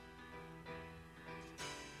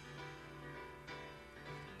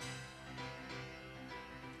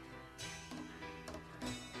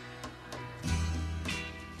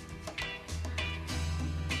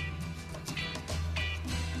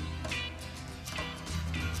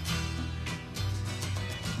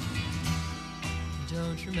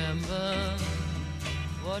don't remember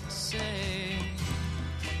what to say.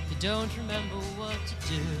 You don't remember what to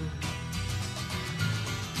do.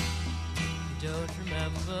 You don't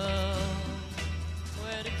remember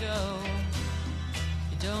where to go.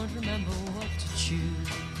 You don't remember what to choose.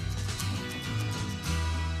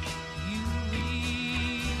 You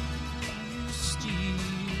read, you steal,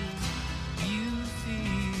 you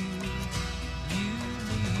feel, you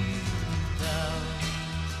leave down,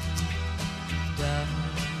 down,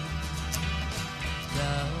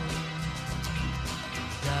 down,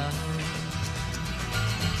 down,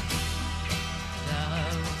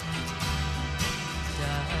 down,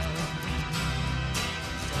 down,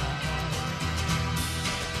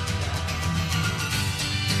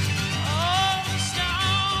 all the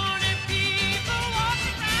stony people walk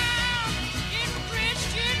around in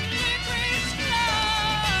Christian licorice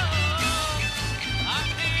gloves. I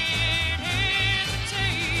can't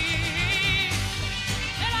hesitate,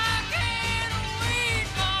 and I can't wait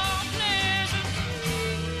for pleasant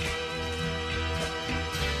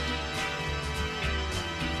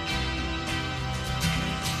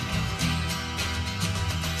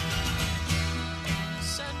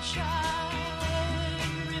sunshine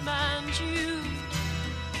reminds you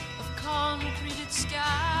of concreted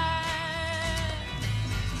sky.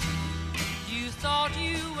 You thought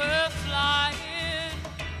you were flying,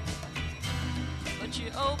 but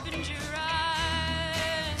you opened your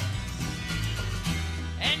eyes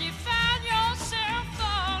and you found yourself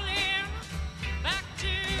falling back to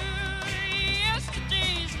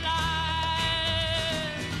yesterday's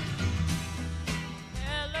life.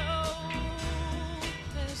 Hello,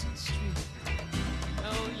 Pleasant Street.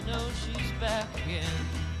 Oh, you know she's back again.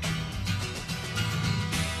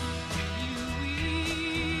 You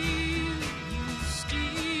weave, you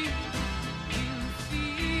steal, you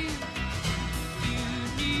feel, you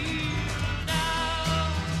need now,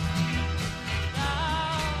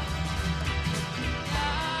 now,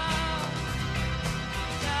 now,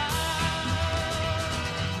 now.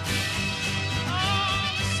 All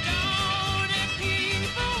the stony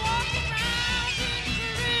people walk around in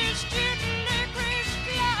Christian licorice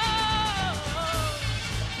gloves.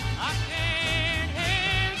 I can't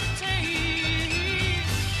hesitate,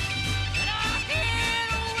 and I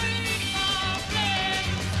can't wait for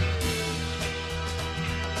pleasant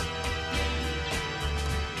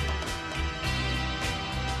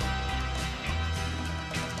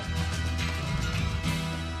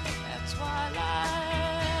That's why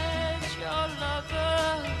light, your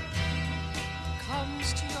lover,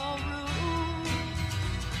 comes to your room.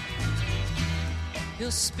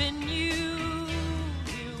 He'll spin you,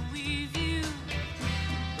 he'll weave you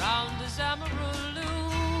round his emerald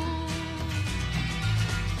loom,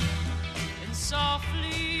 and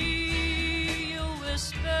softly you'll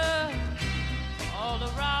whisper all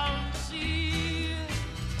around his ear,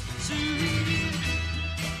 sweet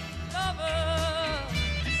lover,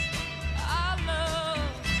 I love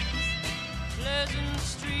Pleasant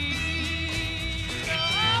Street. Oh,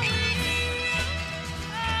 I will,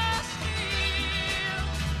 I still,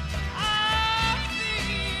 I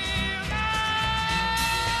feel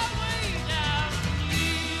my way down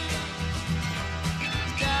here,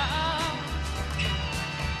 down,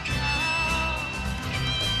 down,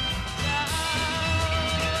 down.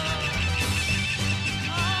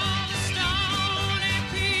 All the stony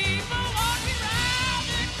people walking round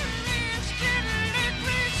in Christian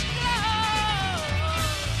licorice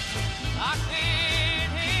gloves. I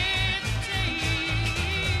can't hesitate,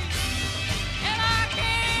 and I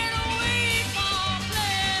can't wait for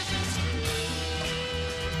Pleasant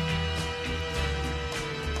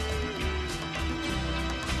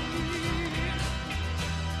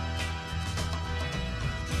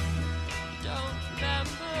Don't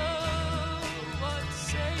remember what to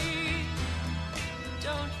say.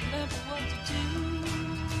 Don't remember what to do.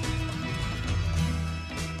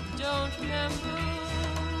 Don't remember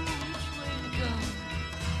which way to go.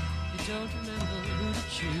 You don't remember who to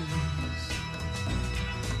choose.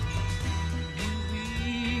 You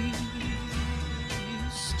read,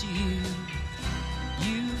 you steal,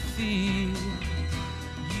 you feel,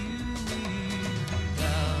 you leave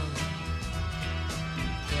down,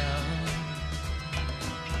 down,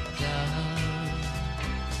 down,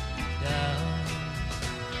 down,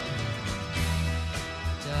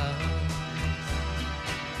 down,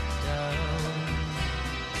 down,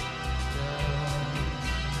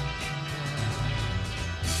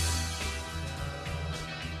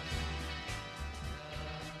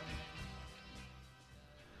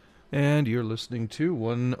 And you're listening to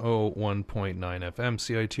 101.9 FM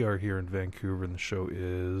CITR here in Vancouver, and the show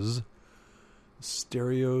is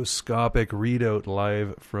Stereoscopic readout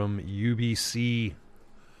live from UBC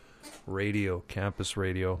Radio, campus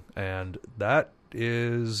radio. And that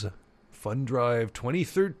is Fun Drive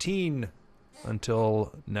 2013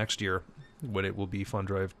 until next year, when it will be Fun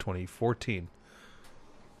Drive 2014.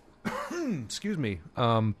 Excuse me.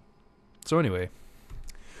 So anyway,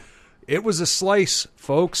 it was a slice,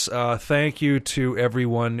 folks. Thank you to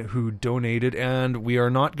everyone who donated, and we are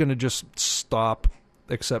not going to just stop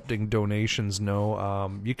accepting donations.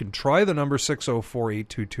 No, you can try the number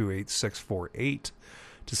 604-822-8648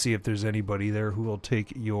 to see if there's anybody there who will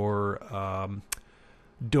take your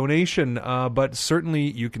donation. But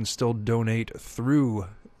certainly you can still donate through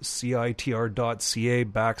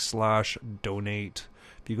citr.ca/donate.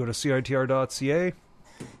 If you go to citr.ca...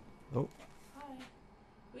 Oh. Hi.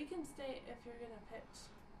 We can stay if you're going to pitch.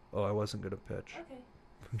 Oh, I wasn't going to pitch.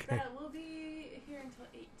 Okay. We'll be here until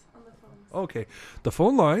 8 on the phones. Okay. The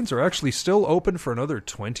phone lines are actually still open for another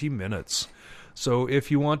 20 minutes. So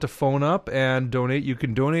if you want to phone up and donate, you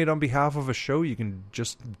can donate on behalf of a show. You can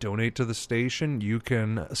just donate to the station. You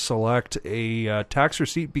can select a tax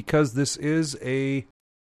receipt, because this is a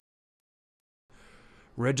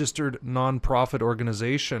registered non-profit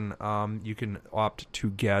organization. You can opt to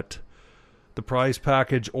get the prize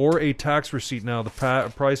package or a tax receipt. Now,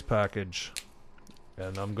 the prize package,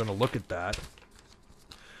 and I'm going to look at that.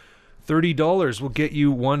 $30 will get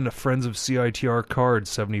you one Friends of CITR card.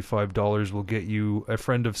 $75 will get you a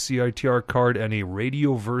Friend of CITR card and a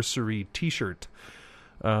Radioversary t-shirt.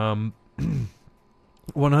 $101.9,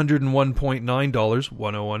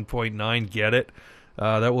 101.9, get it.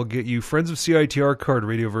 That will get you Friends of CITR card,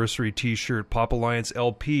 Radioversary t-shirt, Pop Alliance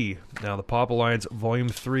LP. Now, the Pop Alliance Volume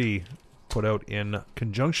 3, put out in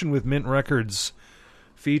conjunction with Mint Records,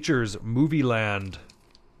 features Movie Land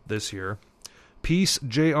this year. Peace,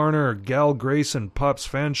 Jay Arner, Gal Grayson, Pops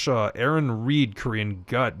Fanshawe, Aaron Reed, Korean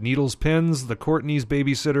Gut, Needles Pins, The Courtney's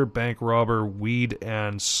Babysitter, Bank Robber, Weed,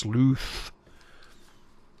 and Sleuth.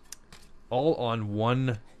 All on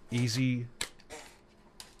one easy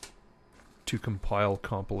to compile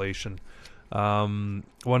compilation.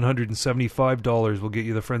 $175 will get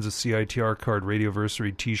you the Friends of CITR card,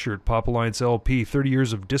 Radioversary t-shirt, Pop Alliance LP, 30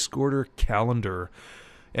 Years of Discorder calendar.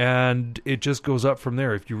 And it just goes up from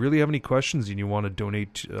there. If you really have any questions and you want to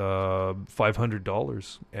donate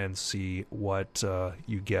 $500 and see what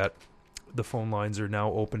you get, the phone lines are now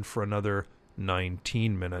open for another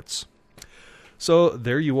 19 minutes. So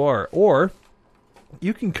there you are. Or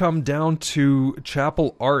you can come down to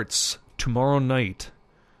Chapel Arts tomorrow night.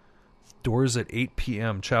 Doors at 8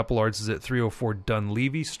 p.m. Chapel Arts is at 304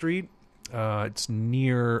 Dunleavy Street. It's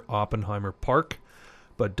near Oppenheimer Park,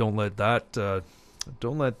 but don't let that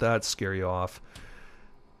scare you off.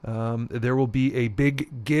 There will be a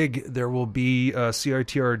big gig. There will be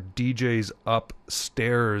CITR DJs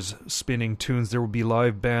upstairs spinning tunes. There will be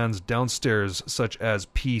live bands downstairs, such as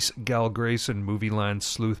Peace, Gal Grayson, Movie Land,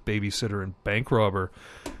 Sleuth, Babysitter, and Bank Robber.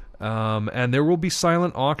 And there will be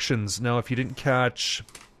silent auctions. Now, if you didn't catch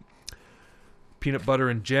Peanut Butter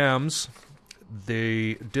and Jams,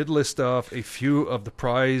 they did list off a few of the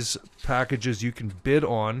prize packages you can bid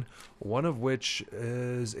on, one of which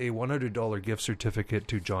is a $100 gift certificate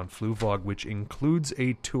to John Fluvog, which includes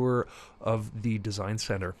a tour of the Design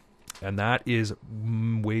Center. And that is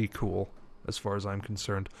way cool as far as I'm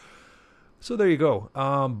concerned. So there you go.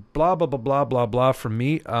 Blah, blah, blah, blah, blah, blah from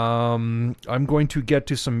me. I'm going to get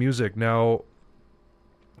to some music. Now,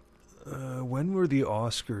 when were the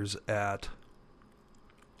Oscars at?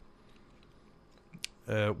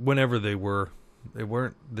 Whenever they were. They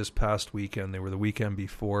weren't this past weekend. They were the weekend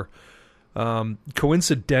before.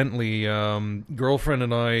 Coincidentally, girlfriend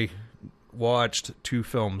and I watched two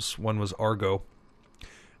films. One was Argo,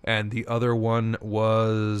 and the other one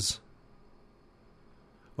was...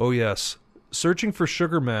 Oh, yes. Searching for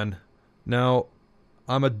Sugar Man. Now,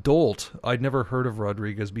 I'm adult. I'd never heard of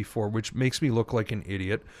Rodriguez before, which makes me look like an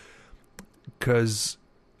idiot, because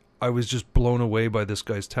I was just blown away by this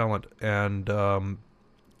guy's talent. And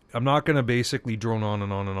I'm not going to basically drone on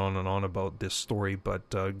and on and on and on about this story, but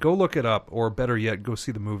go look it up, or better yet, go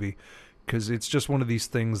see the movie, because it's just one of these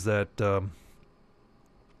things that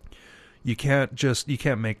you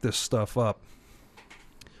can't make this stuff up.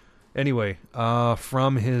 Anyway,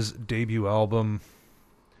 from his debut album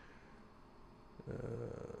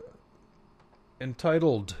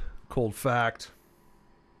entitled Cold Fact.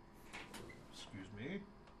 Excuse me.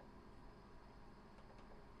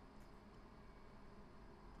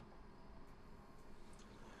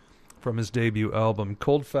 From his debut album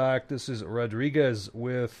Cold Fact, this is Rodriguez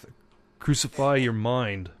with Crucify Your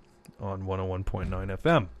Mind on 101.9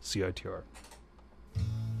 FM, CITR.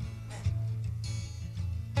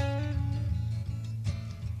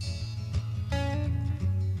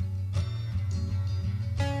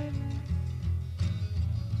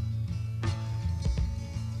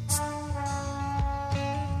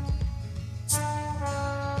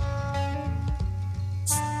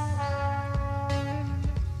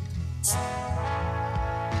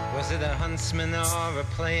 it a huntsman or a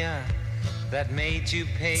player that made you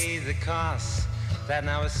pay the cost, that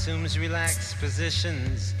now assumes relaxed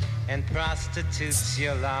positions and prostitutes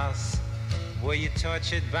your loss? Were you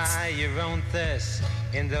tortured by your own thirst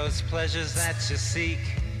in those pleasures that you seek,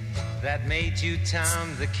 that made you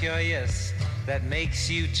Tom the Curious, that makes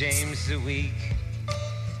you James the Weak?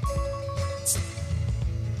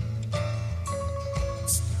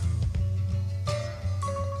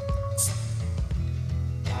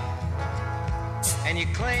 And you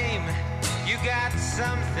claim you got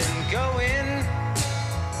something going,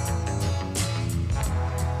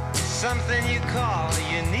 something you call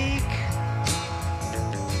unique.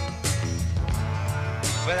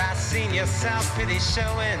 But I seen your self-pity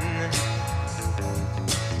showing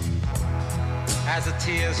as the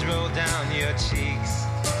tears roll down your cheeks.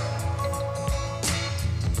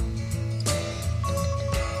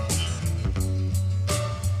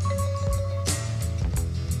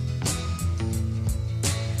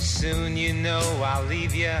 Soon you know I'll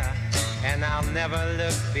leave you, and I'll never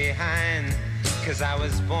look behind, 'cause I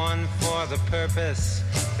was born for the purpose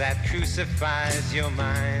that crucifies your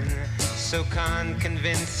mind. So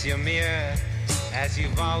convince your mirror, as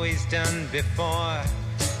you've always done before,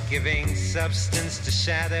 giving substance to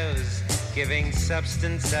shadows, giving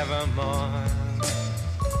substance evermore.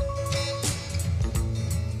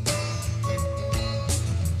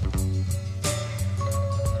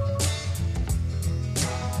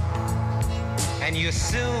 And you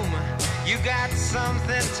assume you got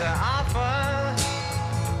something to offer,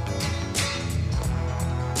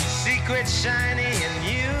 secret shiny in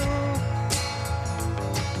you.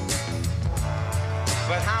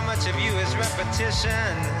 But how much of you is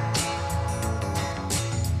repetition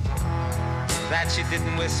that you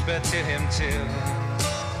didn't whisper to him too?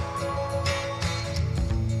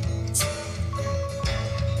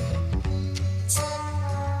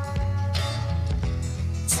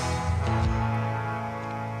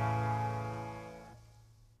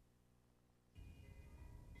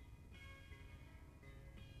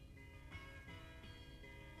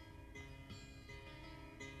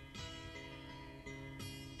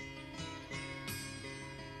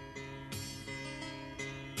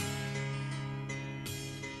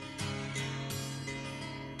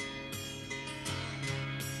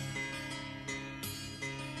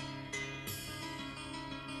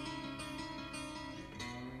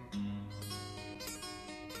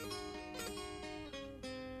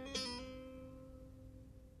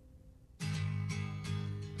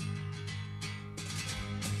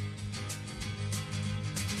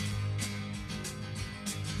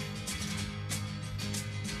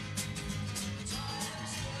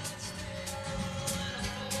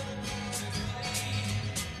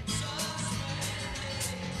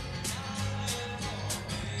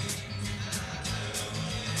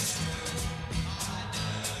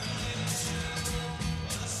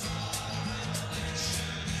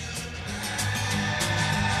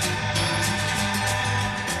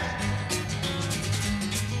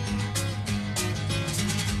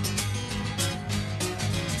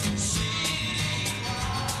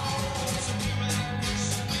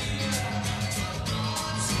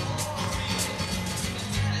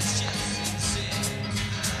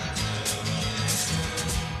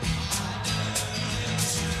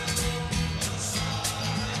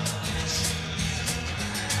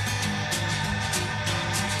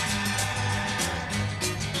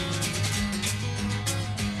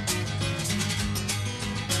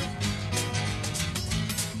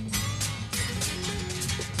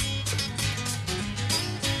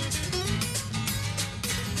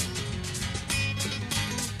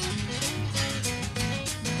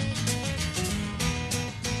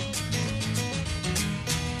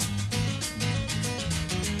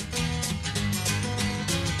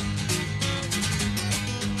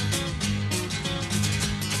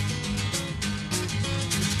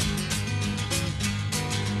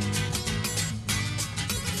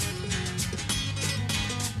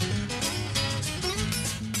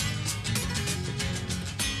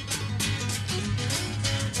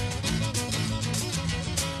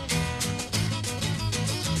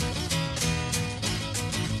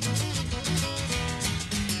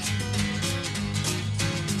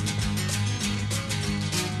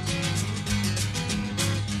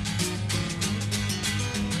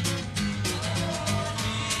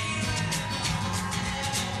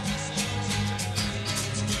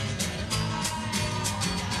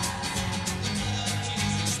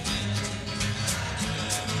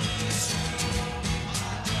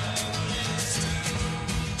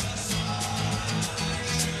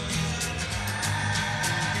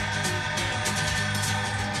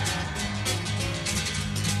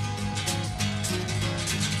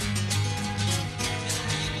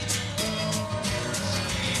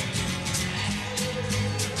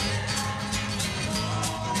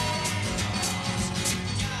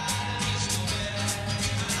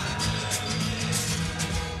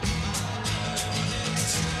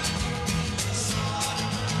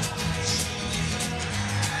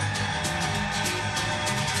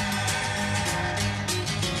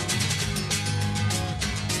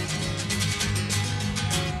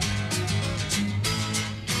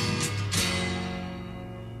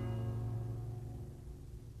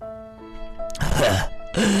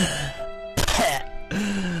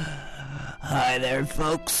 Hi there,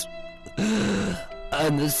 folks.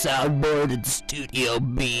 I'm the soundboard in Studio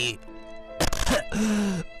B.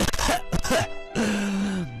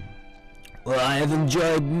 Well, I have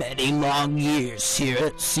enjoyed many long years here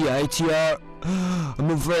at CITR.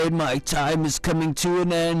 I'm afraid my time is coming to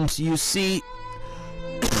an end. You see,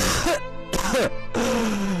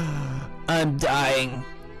 I'm dying.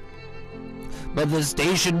 But the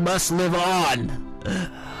station must live on.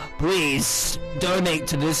 Please donate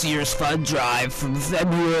to this year's fund drive from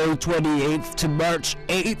February 28th to March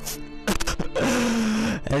 8th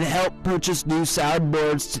and help purchase new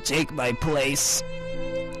soundboards to take my place.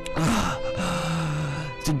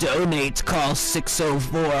 To donate, call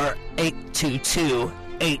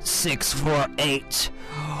 604-822-8648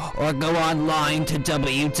 or go online to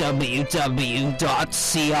www.citr.ca.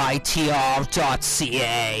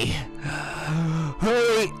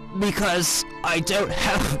 Hurry, because I don't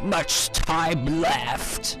have much time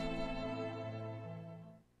left.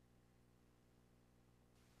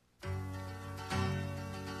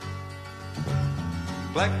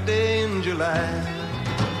 Black day in July,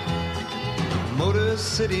 Motor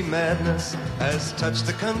City madness has touched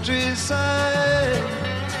the countryside.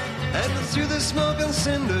 And through the smoke and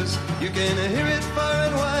cinders, you can hear it far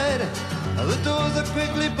and wide. The doors are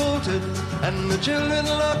quickly bolted and the children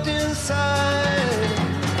locked inside.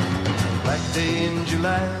 Black day in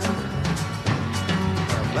July,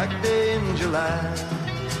 black day in July,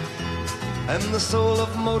 and the soul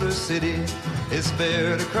of Motor City is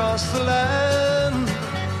spared across the land.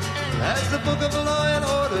 As the book of law and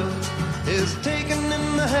order is taken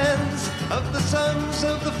in the hands of the sons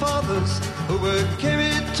of the fathers who were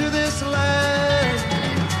carried to this land.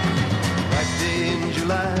 Black day in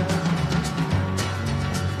July,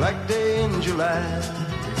 black day in July,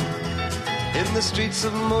 in the streets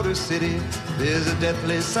of Motor City there's a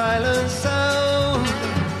deathly silent sound,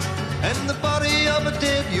 and the body of a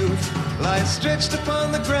dead youth lies stretched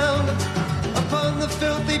upon the ground. Upon the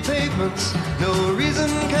filthy pavements no reason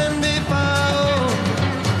can be found.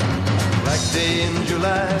 Black day in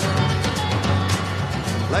July,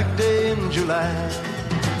 black day in July,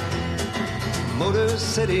 Motor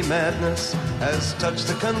City madness has touched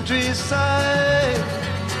the countryside.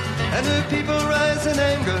 And the people rise in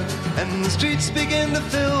anger and the streets begin to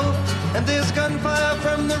fill, and there's gunfire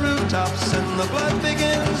from the rooftops and the blood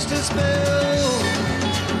begins to spill.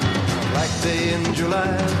 Black day in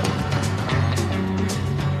July,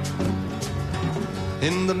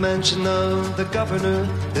 in the mansion of the governor,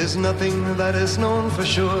 there's nothing that is known for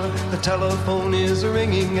sure. The telephone is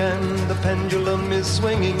ringing and the pendulum is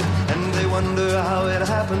swinging, and they wonder how it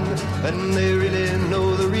happened, and they really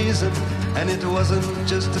know the reason. And it wasn't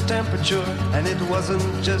just a temperature, and it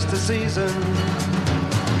wasn't just a season.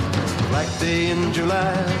 Black day in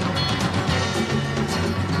July,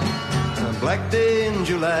 a black day in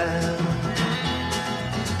July,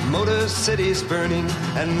 Motor City's burning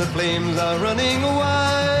and the flames are running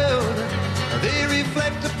wild. They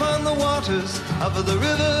reflect upon the waters of the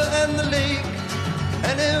river and the lake,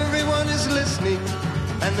 and everyone is listening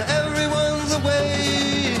and everyone's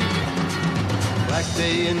awake. Black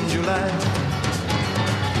day in July,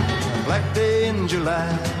 black day in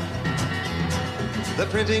July, the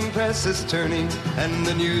printing press is turning and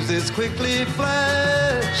the news is quickly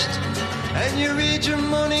flashed. And you read your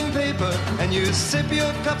morning paper and you sip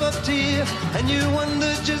your cup of tea, and you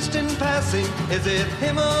wonder just in passing, is it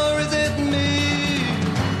him or is it me?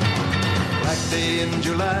 Black day in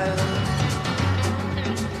July,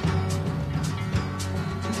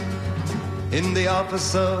 in the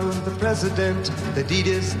office of the president, the deed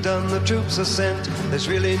is done, the troops are sent. There's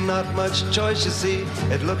really not much choice, you see.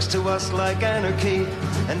 It looks to us like anarchy.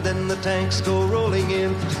 And then the tanks go rolling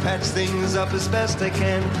in to patch things up as best they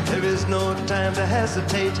can. There is no time to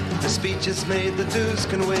hesitate. The speech is made, the dues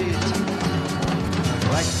can wait.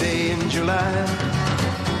 Black day in July,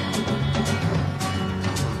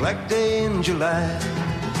 black day in July,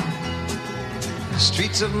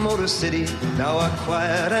 streets of Motor City now are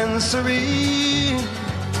quiet and serene,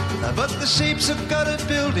 but the shapes of gutted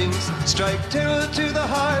buildings strike terror to the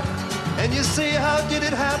heart. And you say, how did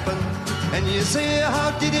it happen? And you say,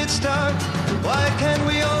 how did it start? Why can't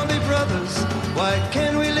we all be brothers? Why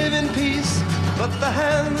can't we live in peace? But the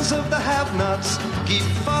hands of the have-nots keep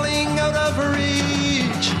falling out of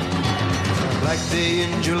reach. Black day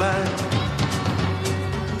in July,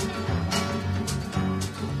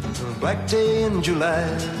 black day in July,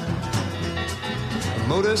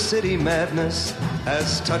 Motor City madness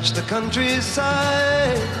has touched the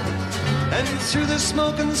countryside. And through the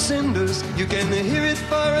smoke and cinders you can hear it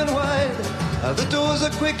far and wide. The doors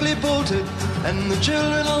are quickly bolted and the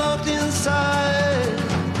children are locked inside.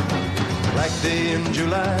 Black day in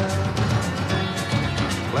July,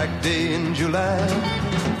 black day in July,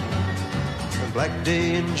 black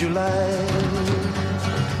day in July.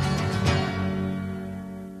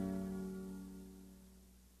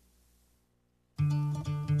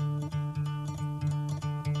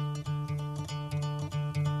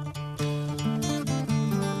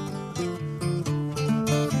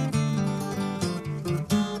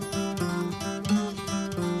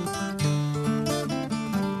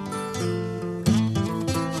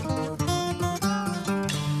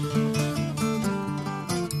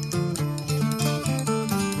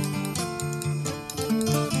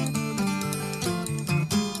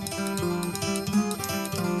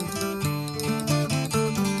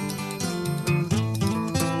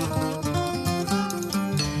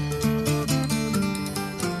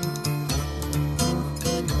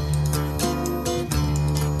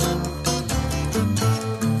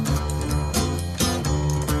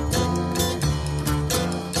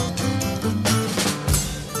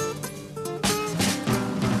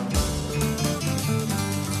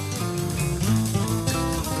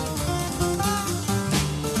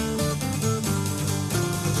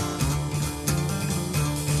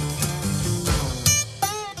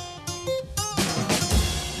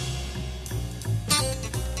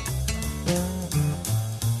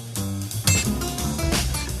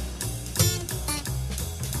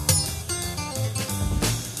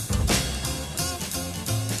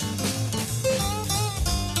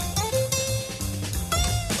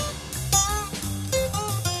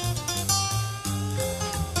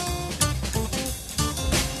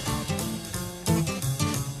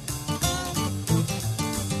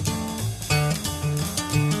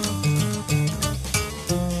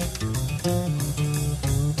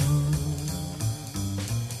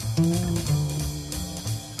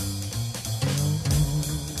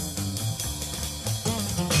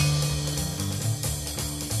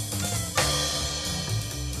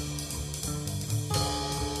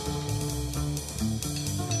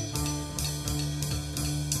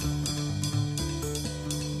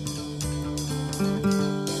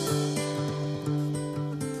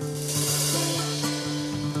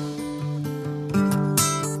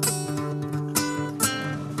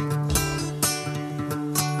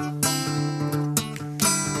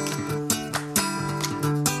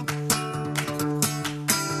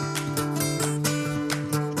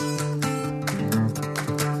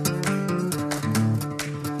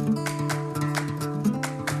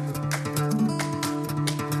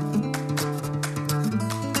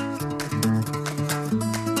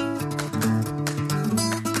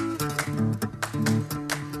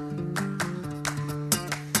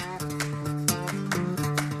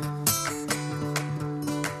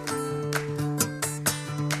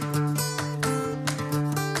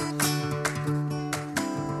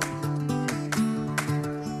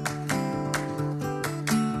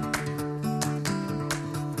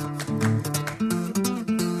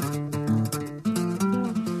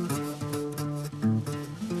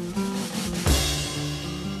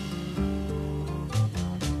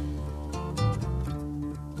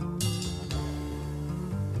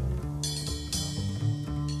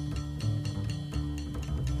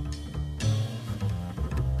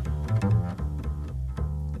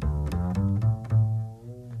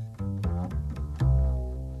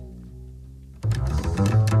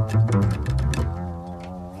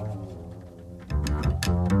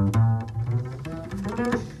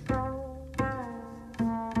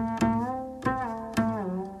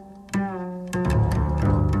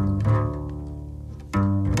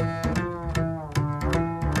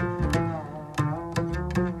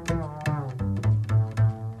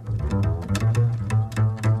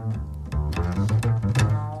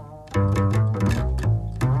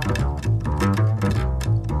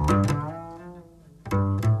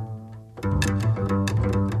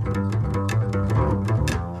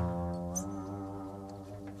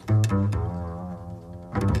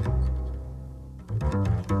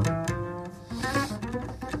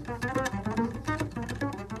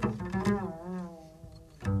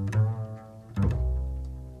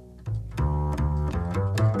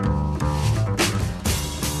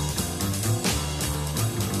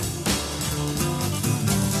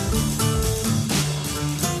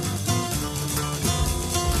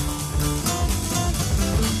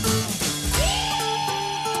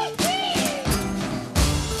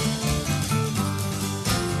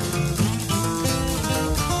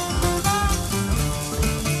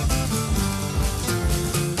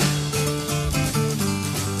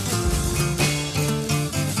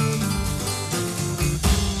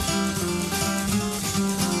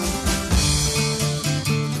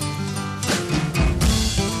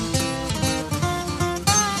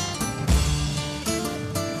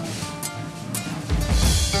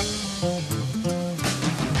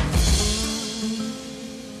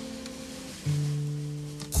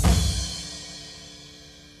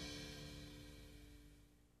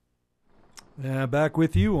 Back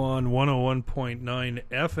with you on 101.9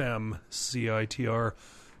 FM CITR.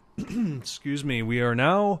 Excuse me. We are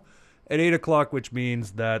now at 8 o'clock, which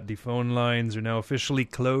means that the phone lines are now officially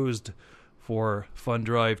closed for Fund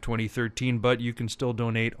Drive 2013, but you can still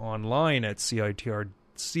donate online at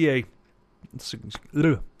CITR.ca.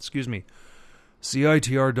 Excuse me.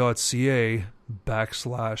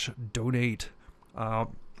 CITR.ca/donate.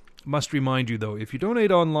 Must remind you, though, if you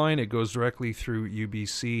donate online, it goes directly through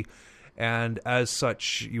UBC, and as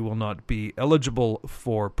such, you will not be eligible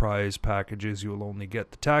for prize packages. You will only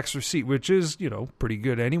get the tax receipt, which is, pretty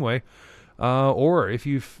good anyway. Or if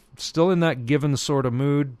you're still in that given sort of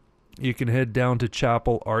mood, you can head down to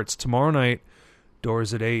Chapel Arts tomorrow night,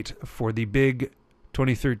 doors at 8, for the big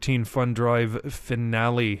 2013 Fund Drive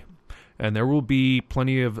finale. And there will be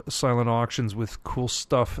plenty of silent auctions with cool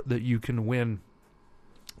stuff that you can win.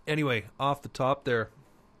 Anyway, off the top there.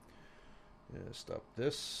 Stop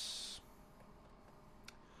this.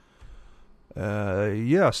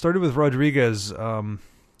 Started with Rodriguez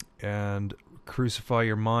and Crucify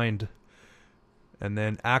Your Mind. And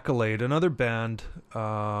then Accolade, another band,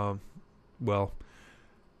 about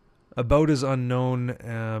as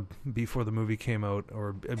unknown before the movie came out,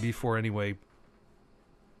 or before anyway,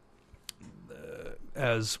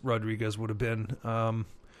 as Rodriguez would have been.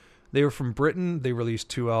 They were from Britain. They released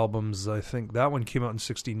 2 albums. I think that one came out in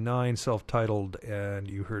 1969, self-titled, and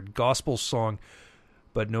you heard Gospel Song,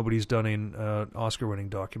 but nobody's done an Oscar-winning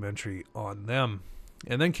documentary on them.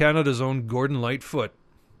 And then Canada's own Gordon Lightfoot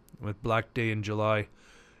with Black Day in July.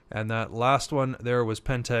 And that last one there was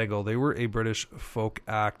Pentagle. They were a British folk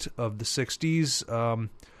act of the 60s,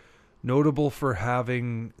 notable for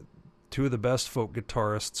having 2 of the best folk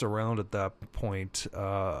guitarists around at that point.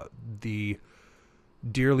 The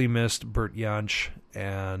dearly missed Bert Jansch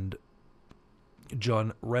and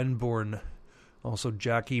John Renbourn. Also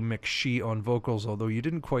Jackie McShee on vocals, although you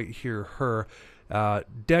didn't quite hear her.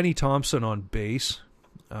 Danny Thompson on bass.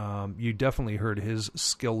 You definitely heard his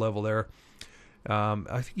skill level there.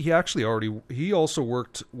 I think he also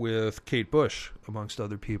worked with Kate Bush, amongst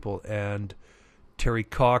other people, and Terry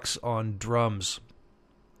Cox on drums.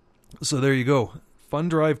 So there you go. Fund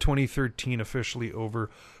Drive 2013 officially over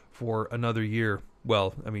for another year.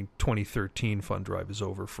 Well, 2013 Fund Drive is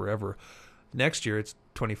over forever. Next year, it's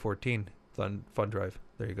 2014 Fund Drive.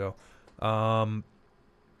 There you go.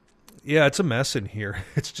 It's a mess in here.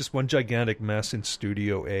 It's just one gigantic mess in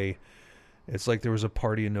Studio A. It's like there was a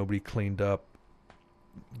party and nobody cleaned up.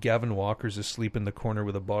 Gavin Walker's asleep in the corner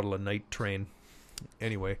with a bottle of Night Train.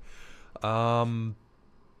 Anyway, so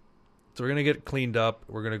we're going to get cleaned up.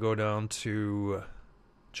 We're going to go down to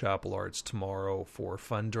Chapel Arts tomorrow for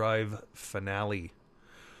Fund Drive finale.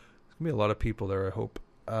 There's going to be a lot of people there, I hope.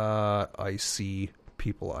 I see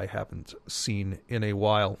people I haven't seen in a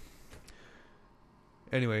while.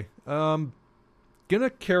 Anyway, gonna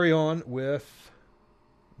carry on with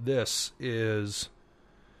this is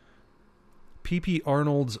P.P.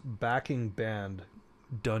 Arnold's backing band,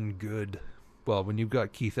 Done Good. Well, when you've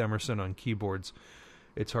got Keith Emerson on keyboards,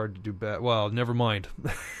 it's hard to do bad. Well, never mind.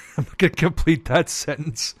 I'm not going to complete that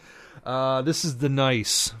sentence. This is The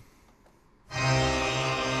Nice.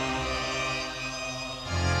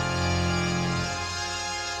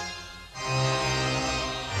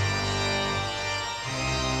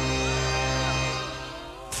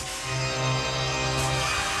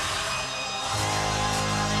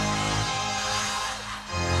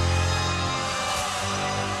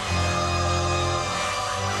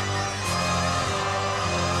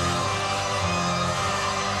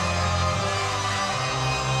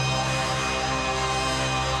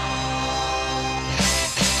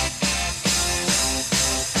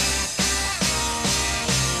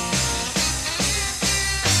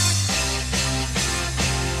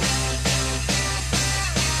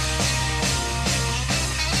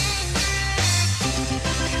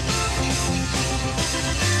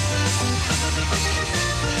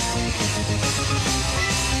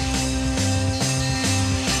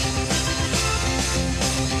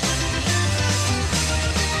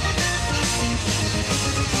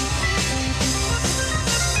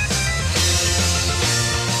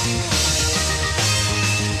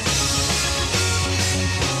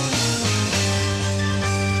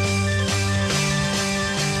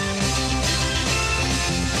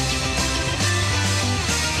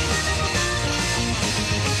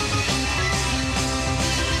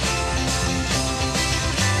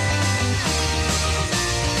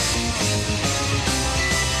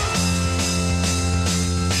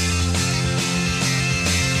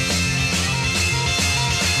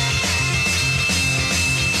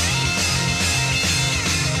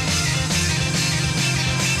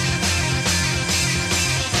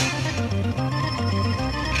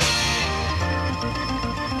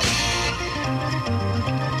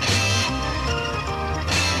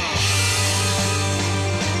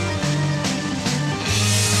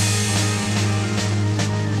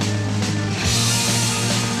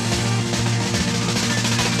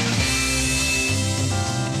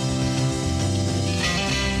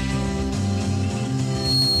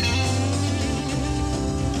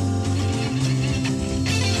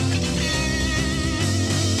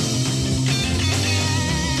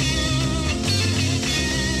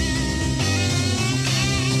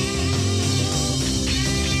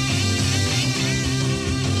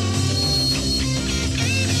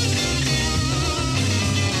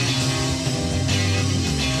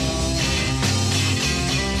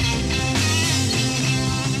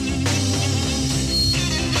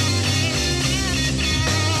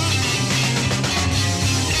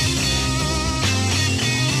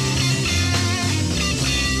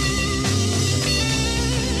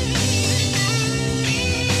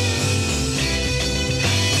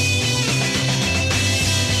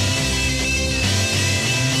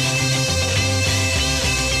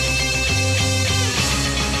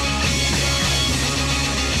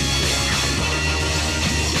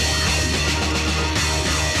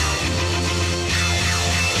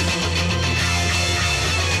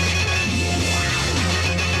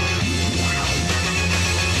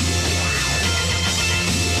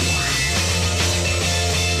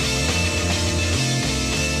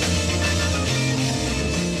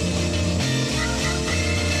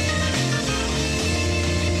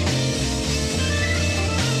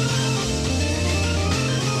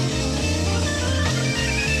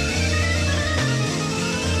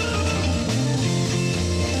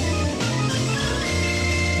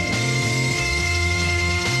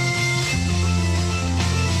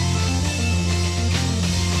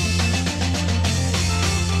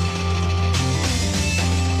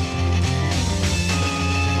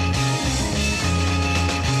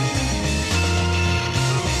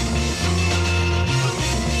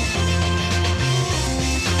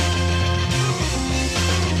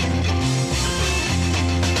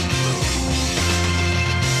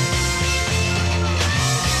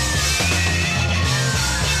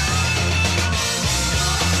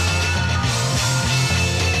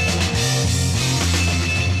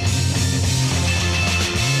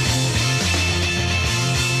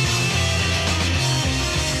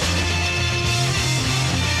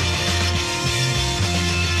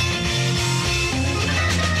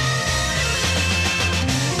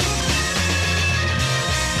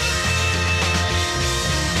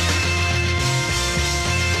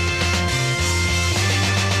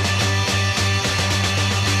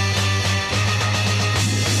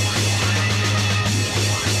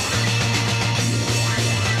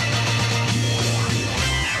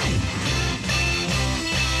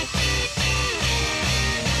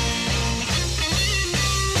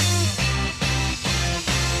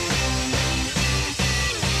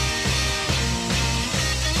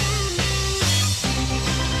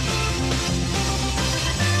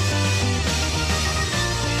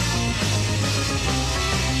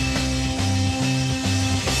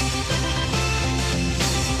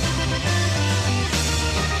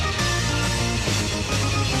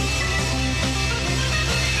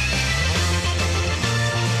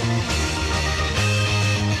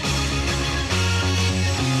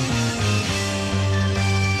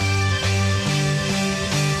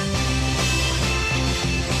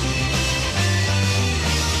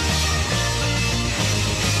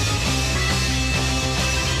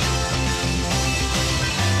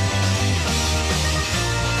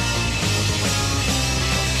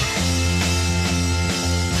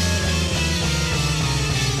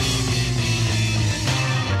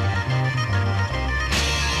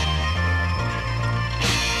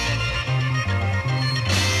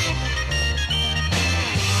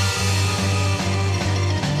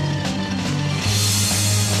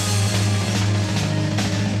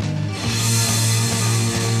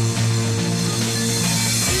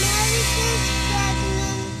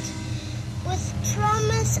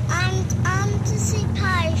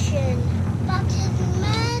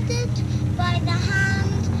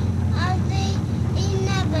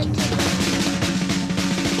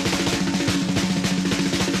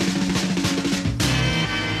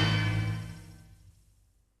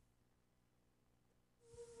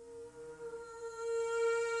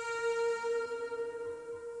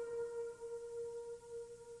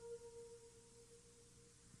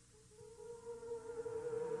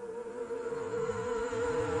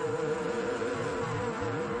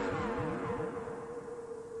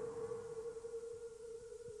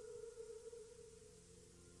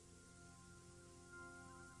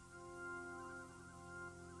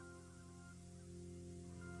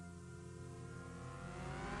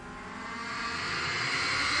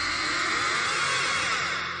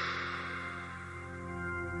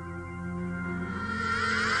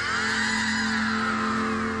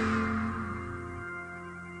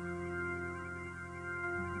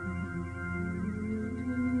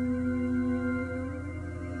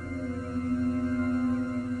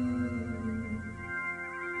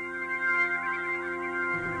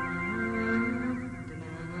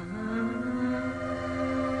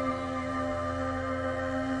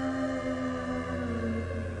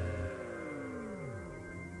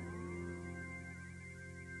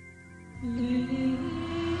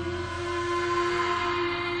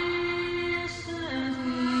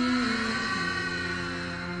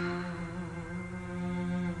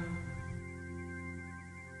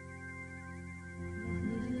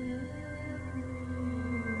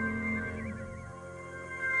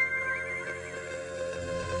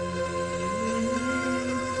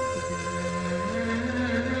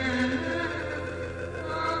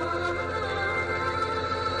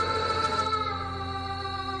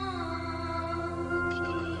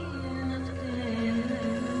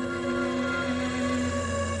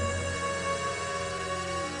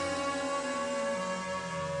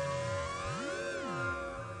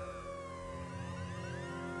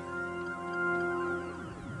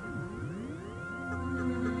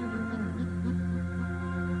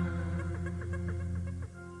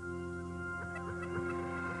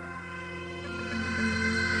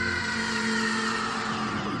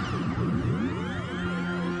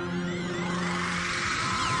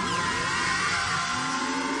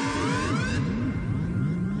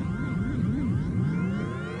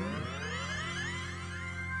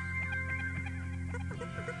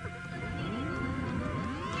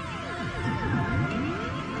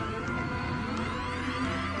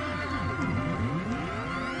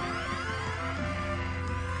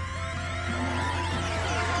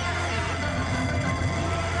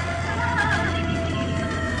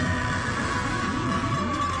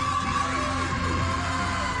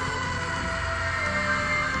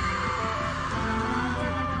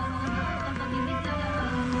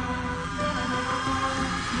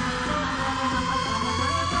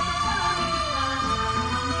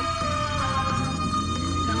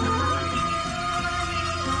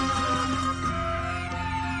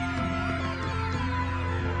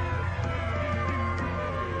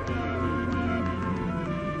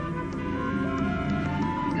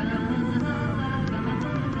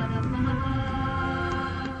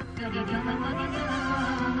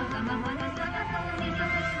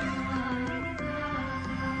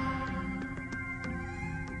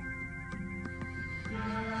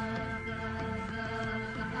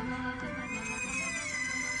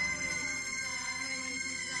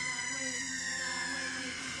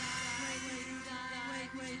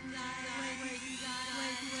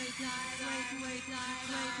 Waiting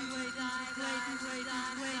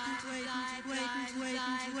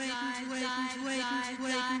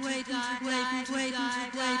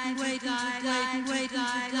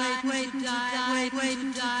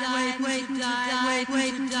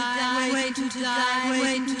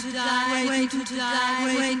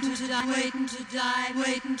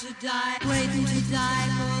to die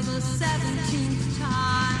for the 17th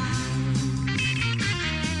time.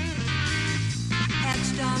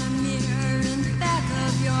 Etched on a mirror in the back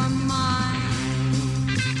of your mind.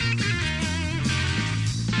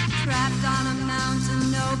 Trapped on a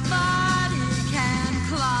mountain nobody can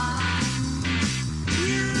climb.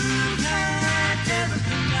 You can't ever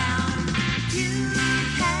come down. You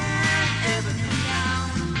can't ever come down.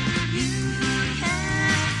 You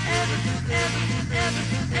can't ever come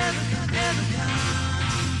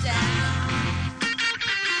down.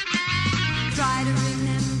 Try to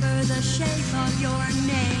remember the shape of your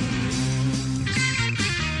name.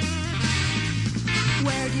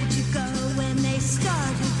 Where did you go when they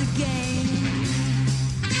started the game?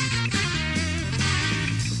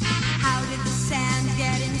 How did the sand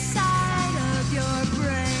get inside of your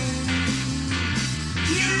brain?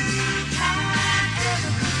 You can't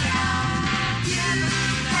ever come down. You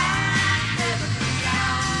can't ever come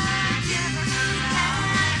down. You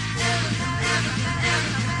can't ever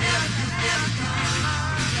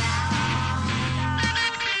come down.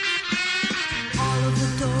 All of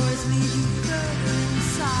the doors lead you further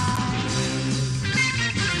inside.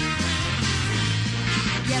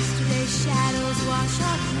 Yesterday's shadows wash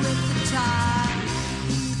up with the tide.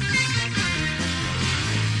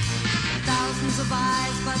 Thousands of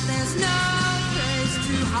eyes, but there's no place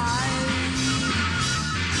to hide.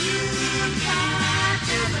 You can't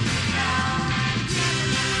ever come down. You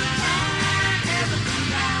can't ever come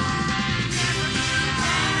down. You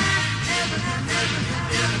can't ever come down.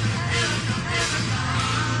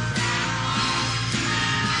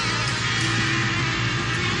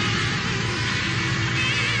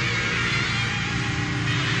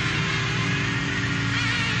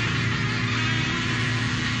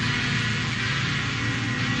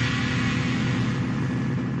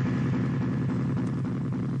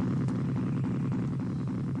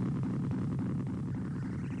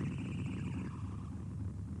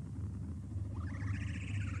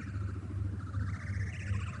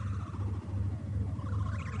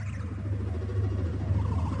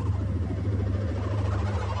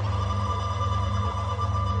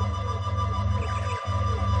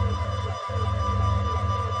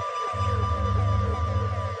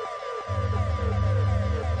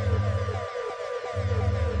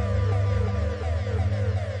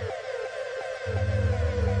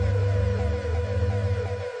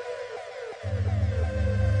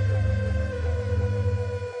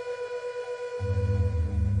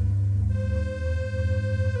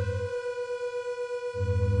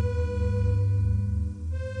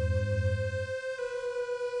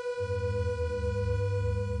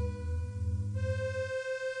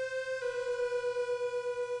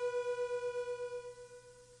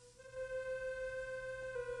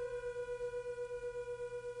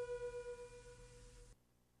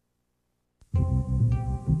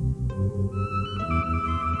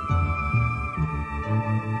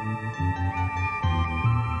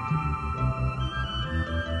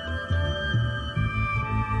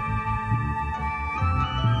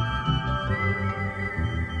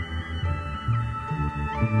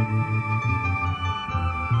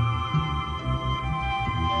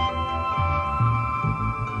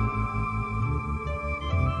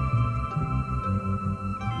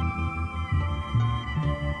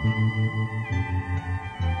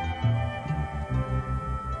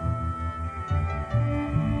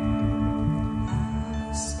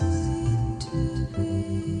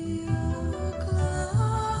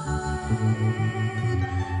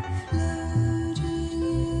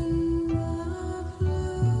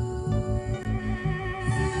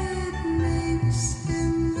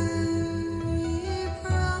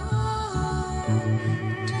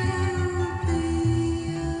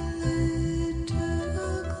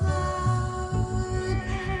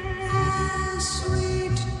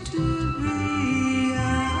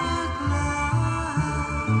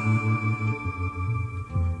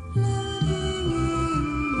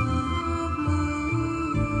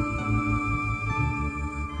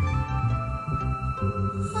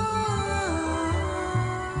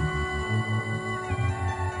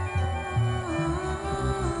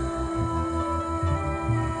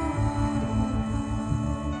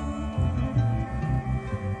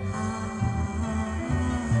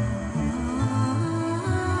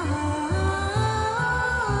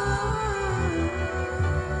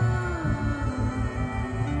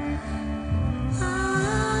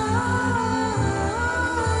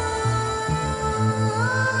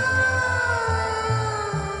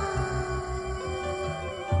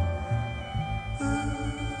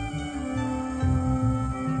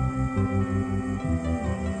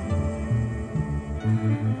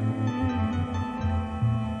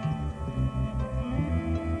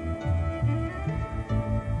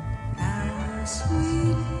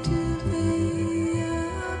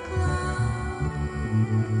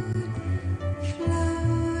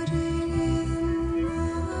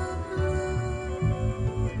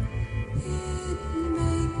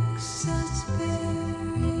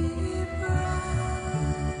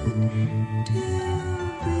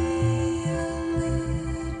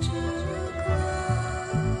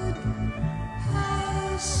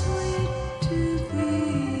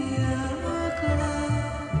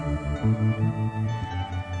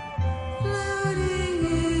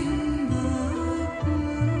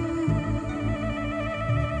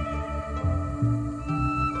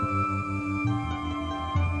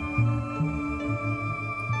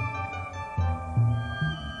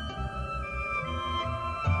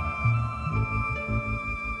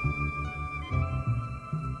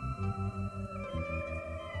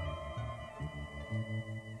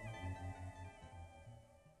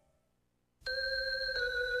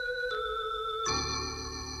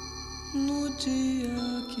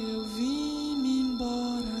 dia que eu vim-me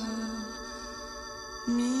embora,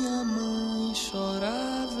 minha mãe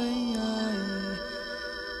chorava em Aê,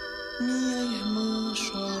 minha irmã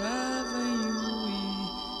chorava em Ui,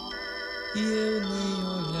 e eu nem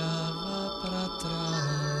olhava pra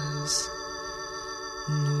trás.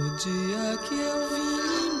 No dia que eu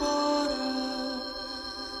vim embora,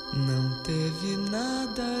 não teve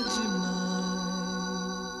nada demais.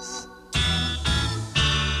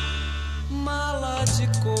 Mala de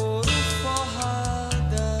couro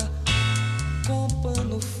forrada, com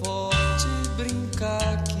pano forte,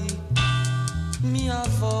 brincar aqui. Minha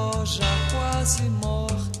avó já quase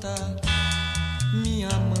morta, minha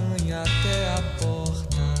mãe até a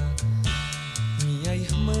porta, minha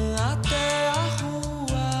irmã até a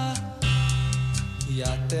rua e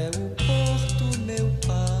até o porto, meu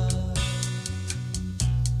pai,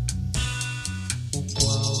 o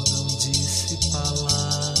qual não disse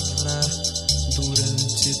palavra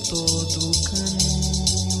durante todo o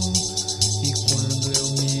caminho. E quando eu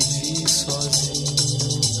me vi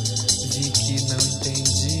sozinho, vi que não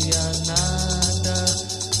entendia nada,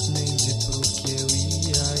 nem de pro que eu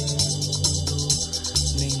ia indo,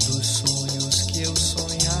 nem dos sonhos que eu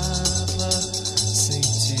sonhava.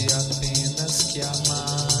 Senti apenas que a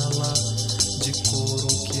mala de couro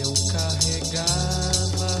que eu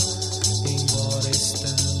carregava, embora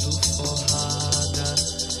estando forrada,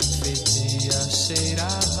 fedia,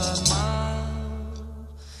 cheirava mal.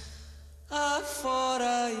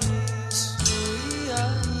 Afora isso ia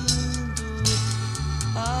indo,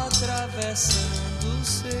 atravessando,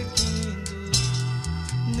 seguindo,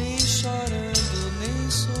 nem chorando, nem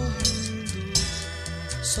sorrindo,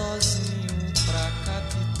 sozinho pra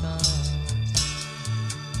capital.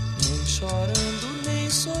 Nem chorando, nem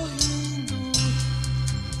sorrindo,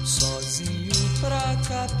 sozinho pra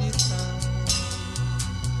capital.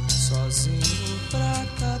 Sozinho pra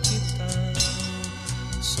capital,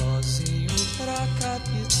 sozinho pra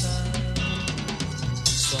capital,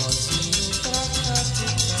 sozinho pra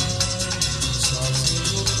capital,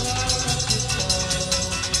 sozinho pra capital,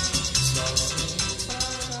 sozinho pra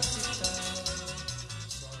capital,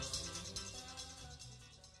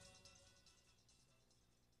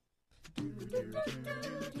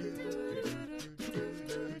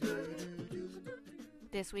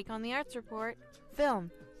 This week on the Arts Report,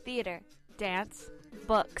 film, theater, dance,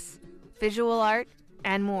 books, visual art,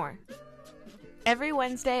 and more. Every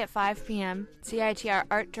Wednesday at 5 p.m., CITR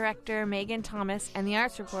art director Megan Thomas and the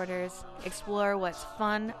arts reporters explore what's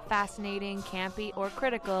fun, fascinating, campy, or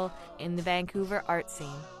critical in the Vancouver art scene.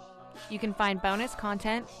 You can find bonus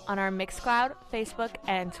content on our Mixcloud, Facebook,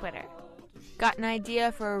 and Twitter. Got an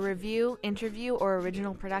idea for a review, interview, or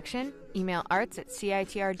original production? Email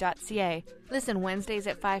arts@citr.ca. Listen Wednesdays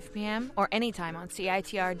at 5 p.m. or anytime on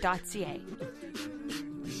citr.ca.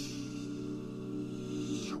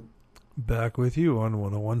 Back with you on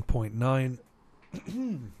 101.9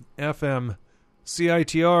 FM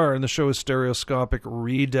CITR, and the show is Stereoscopic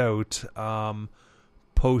Redoubt,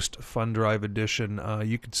 post Fund Drive edition.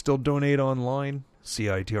 You can still donate online,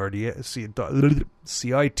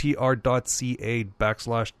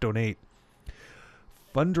 citr.ca/donate.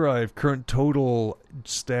 Fund Drive current total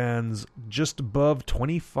stands just above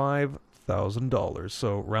 $25,000.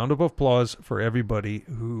 So round of applause for everybody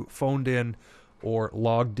who phoned in or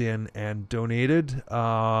logged in and donated.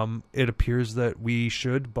 It appears that we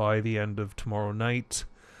should, by the end of tomorrow night's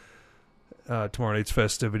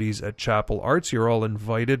festivities at Chapel Arts. You're all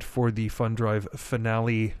invited for the Fund Drive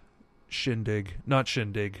finale shindig. Not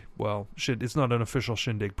shindig. Well, it's not an official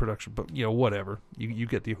shindig production, but, whatever. You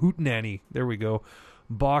get the hootenanny. There we go.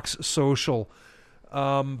 Box Social.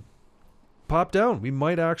 Pop down. We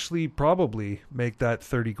might actually probably make that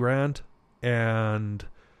 30 grand and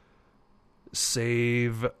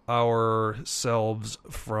save ourselves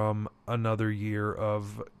from another year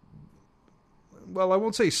of, well, I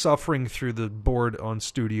won't say suffering through the board on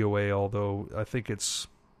Studio A, although I think it's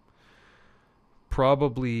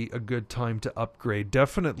probably a good time to upgrade.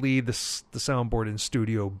 Definitely the soundboard in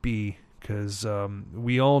Studio B, because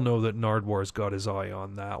we all know that Nardwar's got his eye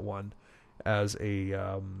on that one as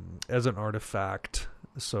an artifact.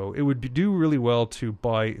 So it would do really well to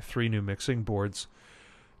buy 3 new mixing boards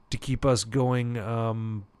to keep us going,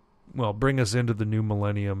 bring us into the new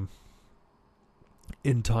millennium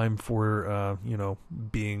in time for,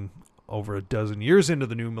 being over a dozen years into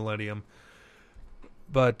the new millennium.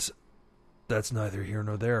 But that's neither here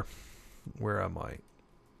nor there. Where am I?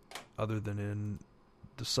 Other than in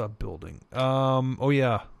the sub building.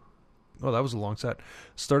 Oh, that was a long set.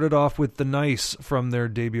 Started off with The Nice from their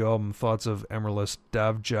debut album, Thoughts of Emerlis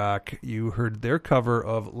Davjak. You heard their cover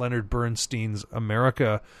of Leonard Bernstein's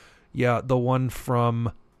America. Yeah, the one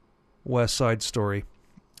from West Side Story.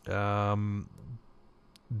 They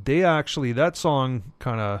actually, that song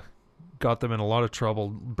kind of got them in a lot of trouble.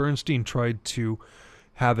 Bernstein tried to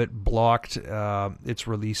have it blocked, its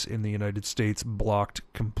release in the United States blocked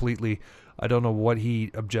completely. I don't know what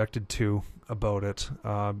he objected to about it,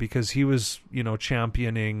 because he was,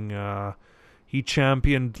 championing, he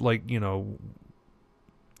championed,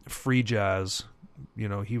 free jazz.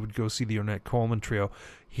 He would go see the Ornette Coleman Trio.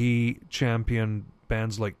 He championed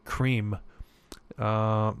bands like Cream.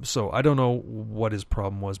 So I don't know what his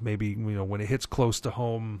problem was. Maybe, when it hits close to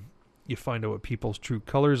home, you find out what people's true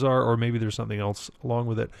colors are, or maybe there's something else along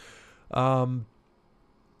with it.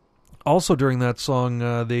 Also during that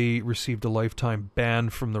song, they received a lifetime ban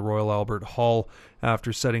from the Royal Albert Hall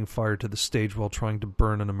after setting fire to the stage while trying to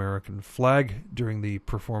burn an American flag during the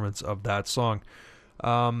performance of that song.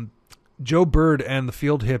 Joe Bird and the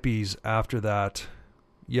Field Hippies after that.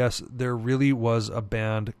 Yes, there really was a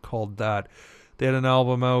band called that. They had an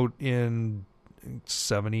album out in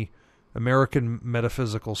 70, American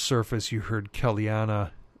Metaphysical Surface. You heard Kellyanna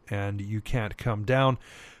and You Can't Come Down.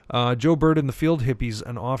 Joe Bird and the Field Hippies,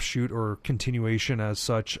 an offshoot or continuation as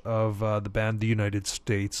such of the band The United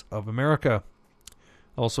States of America.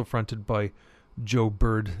 Also fronted by Joe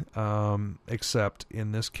Bird, except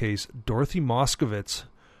in this case, Dorothy Moskowitz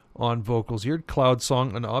on vocals. You heard Cloud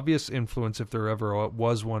Song, an obvious influence if there ever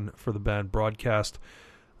was one for the band Broadcast.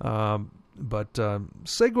 But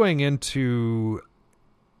segueing into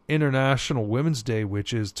International Women's Day,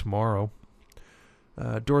 which is tomorrow,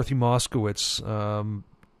 Dorothy Moskowitz,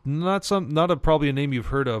 probably a name you've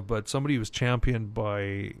heard of, but somebody who was championed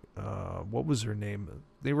by what was her name?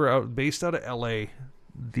 They were based out of L.A.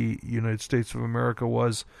 The United States of America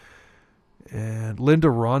was, and Linda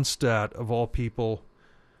Ronstadt of all people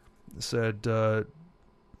said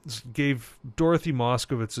gave Dorothy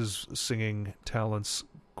Moskowitz's singing talents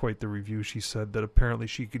quite the review. She said that apparently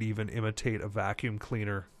she could even imitate a vacuum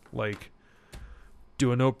cleaner,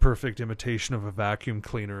 do a no perfect imitation of a vacuum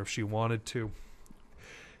cleaner if she wanted to.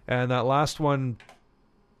 And that last one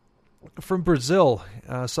from Brazil,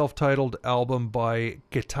 self-titled album by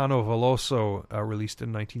Caetano Veloso, released in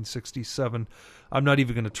 1967. I'm not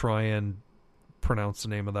even going to try and pronounce the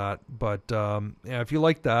name of that, but if you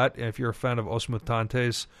like that, if you're a fan of Os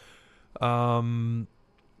Mutantes, and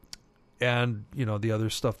the other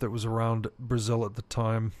stuff that was around Brazil at the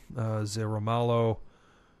time, Zé Ramalho,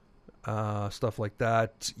 stuff like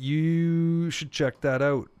that, you should check that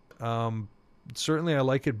out. Certainly I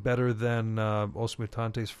like it better than Os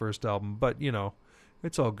Mutantes' first album, but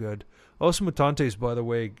it's all good. Os Mutantes, by the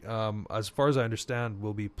way, as far as I understand,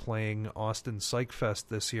 will be playing Austin Psych Fest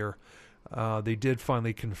this year. They did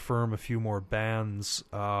finally confirm a few more bands.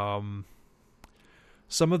 Some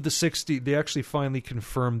of the 60s, they actually finally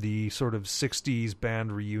confirmed the sort of 60s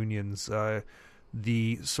band reunions.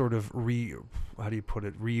 The sort of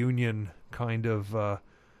reunion kind of,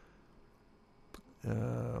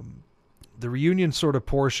 the reunion sort of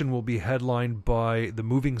portion will be headlined by the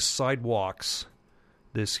Moving Sidewalks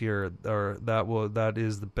this year. That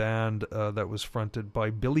is the band that was fronted by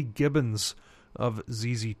Billy Gibbons of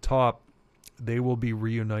ZZ Top. They will be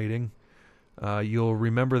reuniting. You'll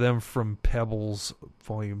remember them from Pebbles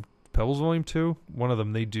Volume 2. One of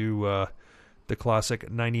them, they do the classic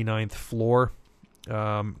 99th Floor.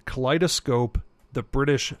 Kaleidoscope, the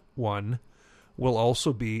British one, will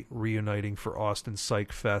also be reuniting for Austin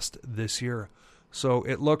Psych Fest this year. So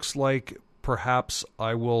it looks like perhaps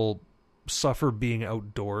I will suffer being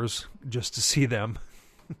outdoors just to see them.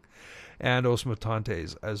 And Os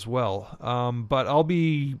Mutantes as well. But I'll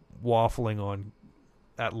be waffling on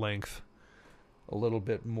at length a little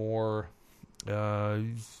bit more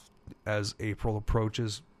as April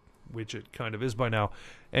approaches, which it kind of is by now.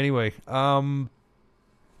 Anyway,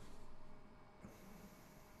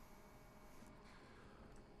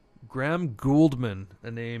 Graham Gouldman,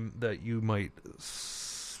 a name that you might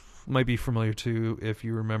be familiar to if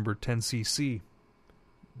you remember 10cc.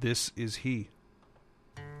 This is he.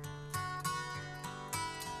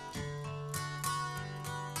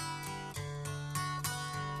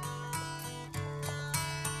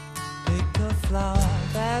 Pick a flower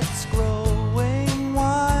that's growing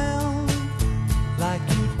wild, like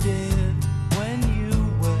you did when you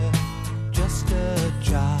were just a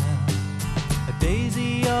child. A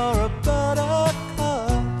daisy or a buttercup,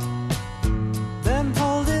 then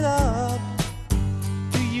hold it up.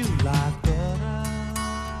 Do you like butter?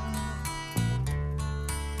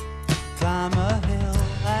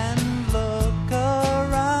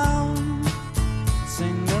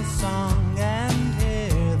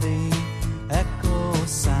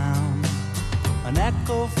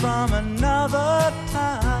 come another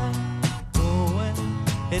time. Growing,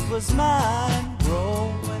 it was mine.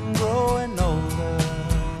 Growing, growing older.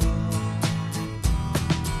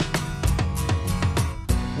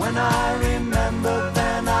 When I remember,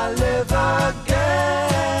 then I live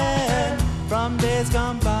again. From days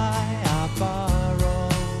gone by, I borrow.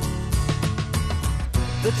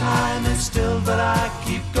 The time is still, but I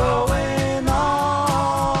keep going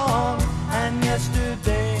on. And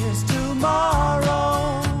yesterday is tomorrow.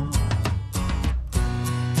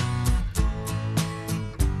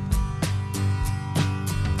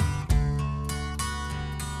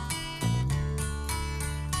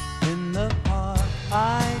 In the park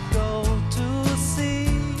I go to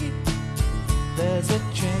see, there's a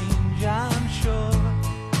change, I'm sure.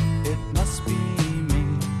 It must be me.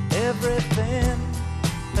 Everything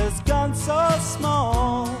has gone so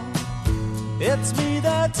small. It's me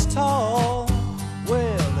that's tall.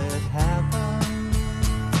 Well, it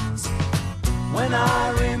happens. When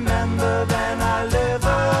I remember, then I live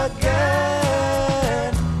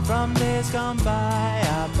again. From days gone by,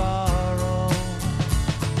 I borrow.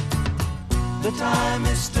 The time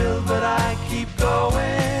is still, but I keep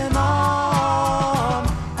going on.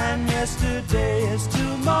 And yesterday is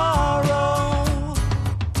tomorrow.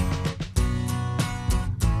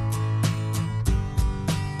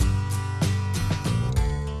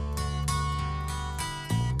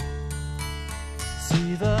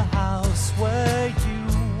 See the house where you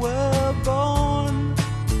were born,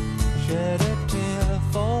 shed a tear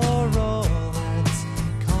for all that's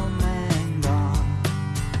come and gone.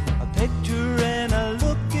 A picture in a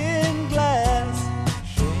looking glass,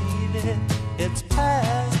 shaded, it's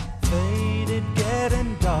past, faded,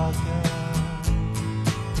 getting darker.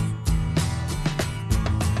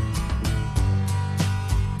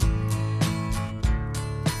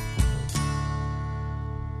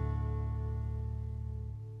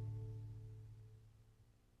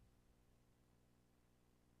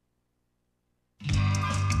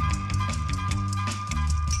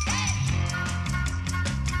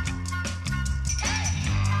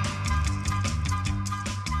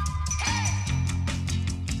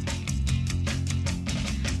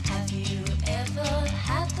 Have you ever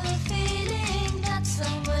had the feeling that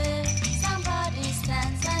somewhere somebody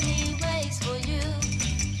stands and he waits for you?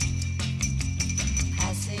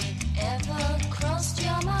 Has it ever crossed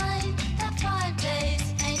your mind that 5 days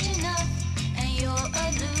ain't enough and you're a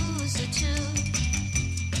loser too?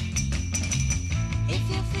 If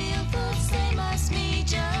you feel the same as me,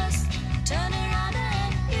 just turn around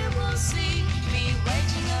and you will see me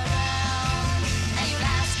waiting around. And you'll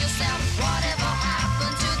ask yourself, whatever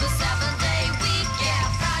happened to the 7-day week? Yeah,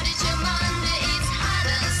 Friday to Monday, it's hide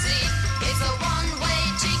and seek. It's a one-way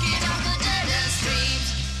ticket on the dead end street.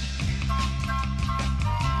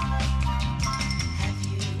 Have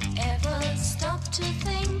you ever stopped to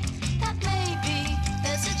think that maybe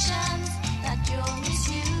there's a chance that you're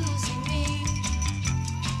misusing me?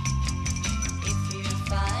 If you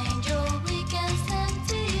find your weekends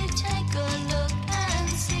empty, take a look and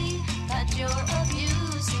see that you're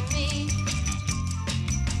abusing me.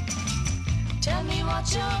 Tell me what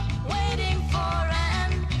you're waiting for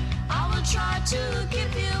and I will try to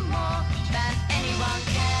give you more than anyone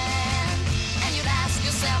can. And you'll ask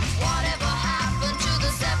yourself, whatever happened to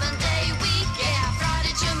the 7-day week? Yeah,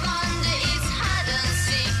 Friday to Monday, it's hide and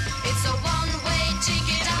seek. It's a one-way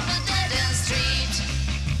ticket on the dead end street.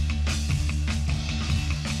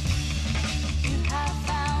 You have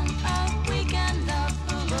found a weekend love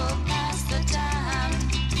who will pass the time.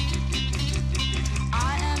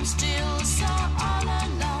 I am still so all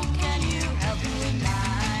alone. Can you help me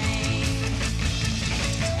mine?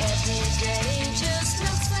 Every day just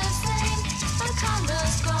looks the same. The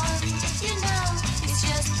color's gone. You know, it's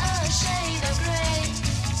just a shade of gray.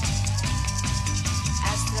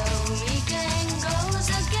 As the weekend goes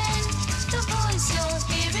again, the voice you're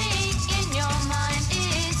hearing in your mind,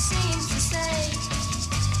 it seems to say,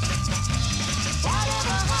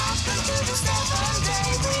 whatever happened to the 7-day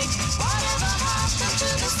week? Whatever happened to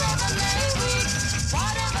the 7-day week?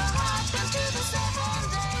 Whatever happened to the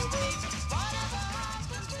 7-day week? Whatever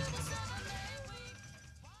happened to the 7-day week?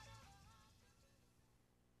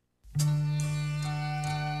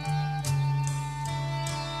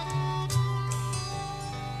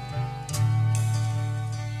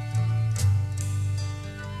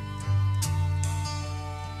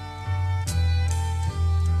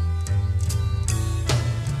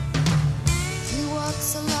 He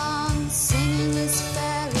walks along singing his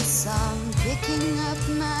fairy song, picking up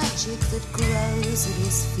magic that grows at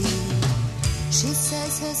his feet. She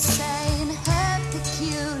says her say in her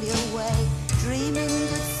peculiar way, dreaming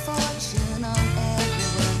good fortune on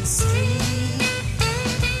everyone's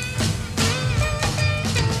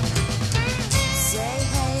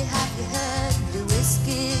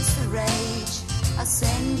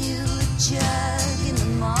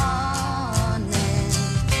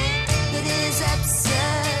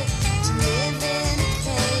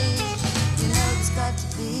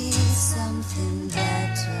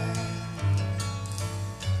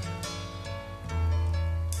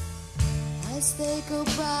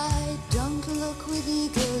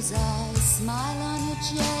smile on your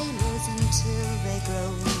jailers until they grow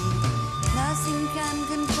weak. Nothing can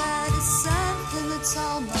compare to something that's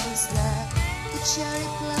almost there. The cherry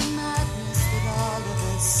plum madness that all of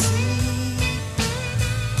us see.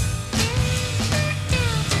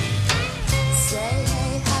 Say,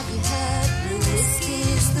 hey, have you heard? Blue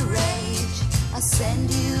whiskey's the rage. I'll send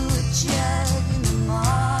you a jug in the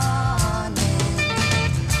morning.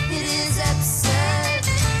 It is absurd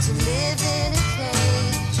to live in a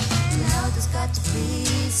cage. You know there's got to be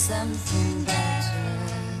something better.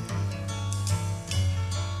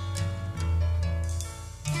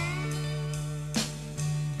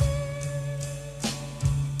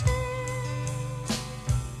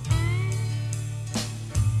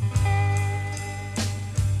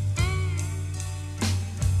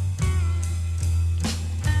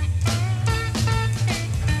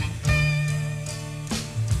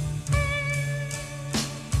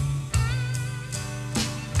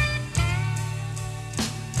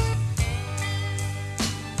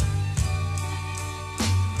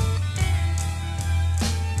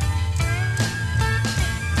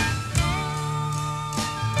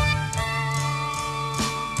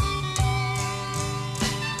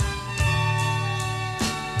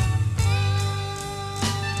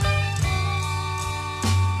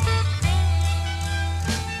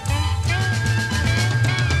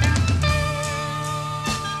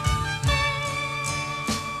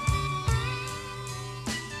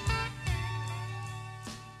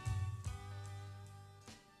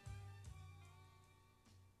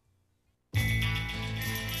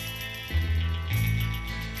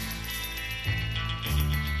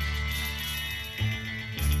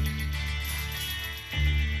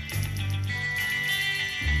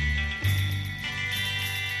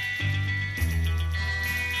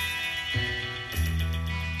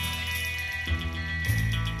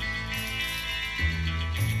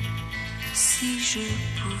 Si je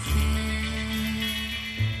pouvais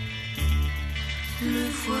le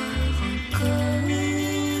voir encore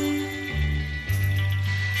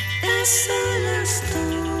un seul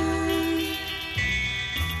instant,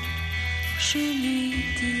 je lui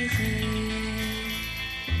dirais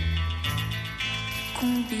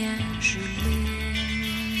combien je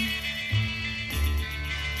l'aime.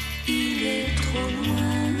 Il est trop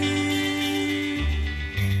loin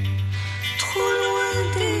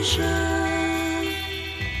déjà.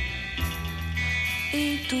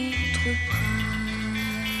 Et d'autres bras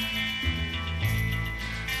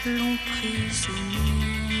l'ont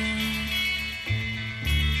prisonnier.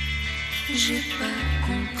 J'ai pas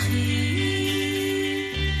compris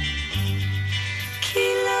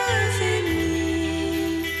qu'il avait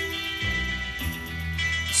mis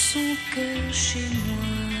son cœur chez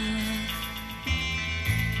moi.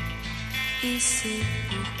 Et c'est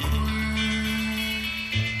pourquoi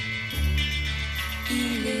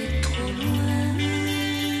il est trop loin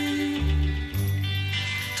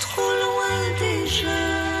déjà.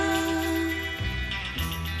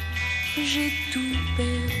 J'ai tout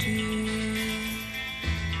perdu,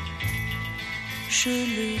 je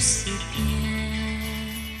le sais bien.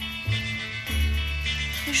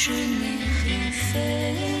 Je n'ai rien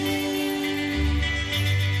fait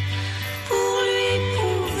pour lui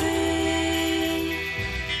prouver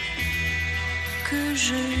que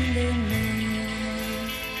je l'aimais.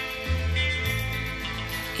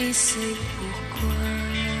 Et c'est pourquoi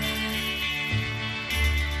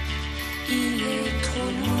il est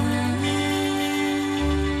trop loin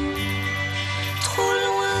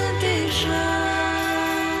déjà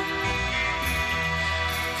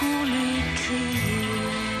pour lui crier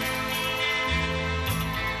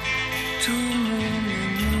tout mon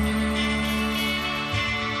amour.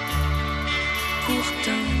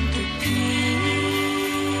 Pourtant depuis,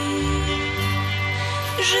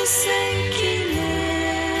 je sais qu'il est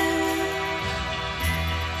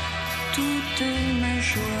toute ma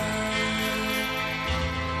joie.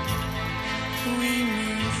 Oui,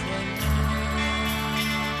 mais voilà,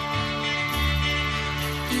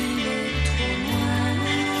 il est trop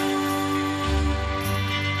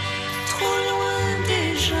loin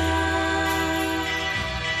déjà.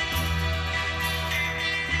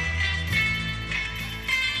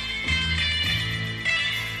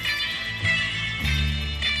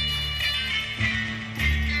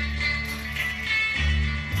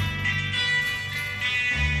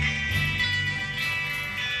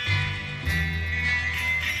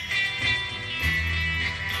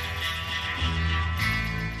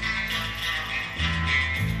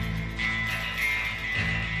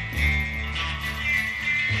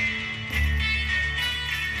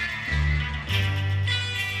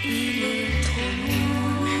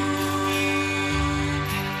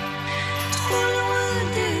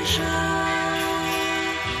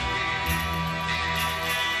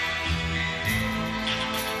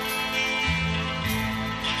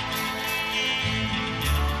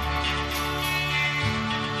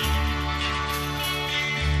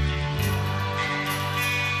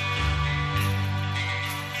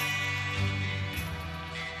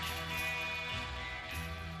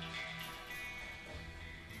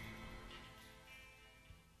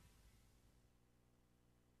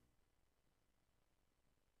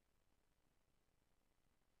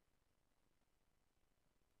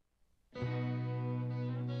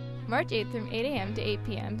 March 8th from 8 a.m. to 8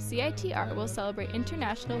 p.m., CITR will celebrate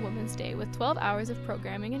International Women's Day with 12 hours of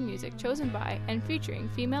programming and music chosen by and featuring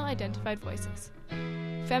female-identified voices.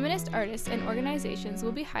 Feminist artists and organizations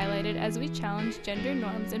will be highlighted as we challenge gender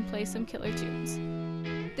norms and play some killer tunes.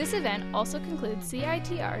 This event also concludes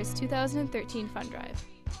CITR's 2013 Fund Drive.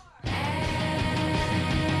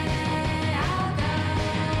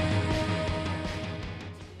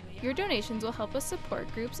 Your donations will help us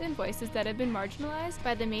support groups and voices that have been marginalized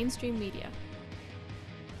by the mainstream media.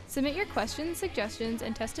 Submit your questions, suggestions,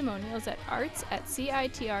 and testimonials at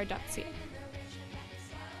arts@citr.ca.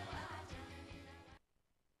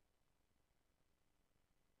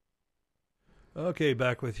 Okay,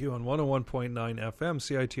 back with you on 101.9 FM,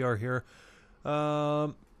 CITR here.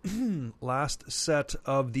 Last set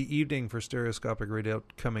of the evening for Stereoscopic Radio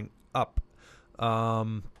coming up.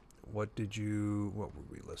 What were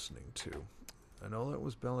we listening to? I know that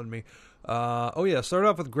was Bell and Me. Start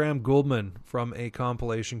off with Graham Gouldman from a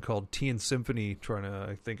compilation called Tea and Symphony,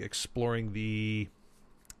 exploring the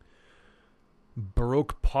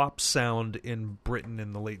Baroque pop sound in Britain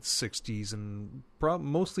in the late 60s and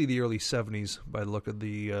mostly the early 70s by the look of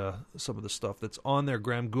the some of the stuff that's on there.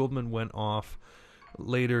 Graham Gouldman went off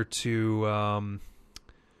later to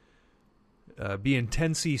be in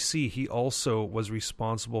 10cc. He also was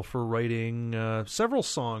responsible for writing several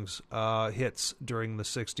songs, hits during the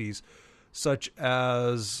 60s, such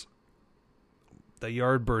as the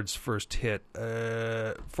Yardbirds' first hit,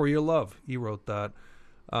 For Your Love. He wrote that.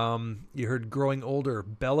 You heard Growing Older,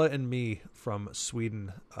 Bella and Me from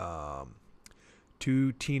Sweden.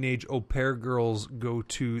 Two teenage au pair girls go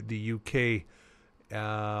to the UK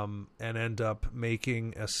and end up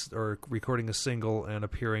recording a single and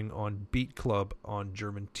appearing on Beat Club on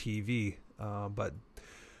German TV. But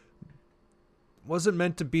wasn't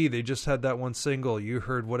meant to be. They just had that one single. You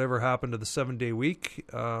heard Whatever Happened to the 7-Day Week.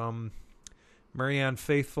 Marianne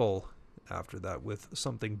Faithfull after that with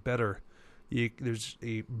Something Better. There's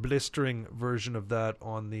a blistering version of that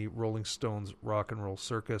on the Rolling Stones Rock and Roll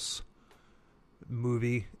Circus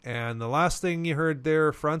movie. And the last thing you heard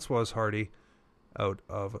there, Françoise Hardy, out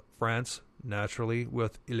of France, naturally,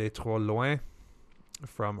 with Il est trop loin,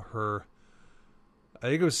 from her, I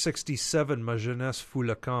think it was 67, Ma Jeunesse Fout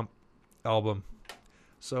le Camp album.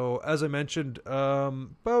 So, as I mentioned,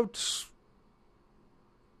 about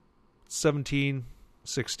 16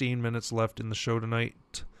 minutes left in the show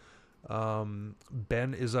tonight.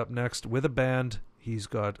 Ben is up next with a band. He's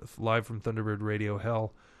got live from Thunderbird Radio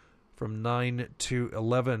Hell from 9 to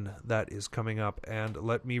 11. That is coming up. And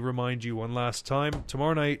let me remind you one last time,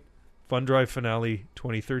 tomorrow night, Fun Drive Finale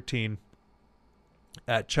 2013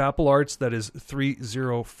 at Chapel Arts. That is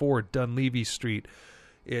 304 Dunleavy Street.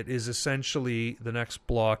 It is essentially the next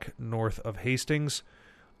block north of Hastings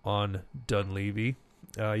on Dunleavy.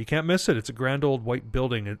 You can't miss it. It's a grand old white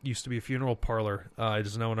building. It used to be a funeral parlor. It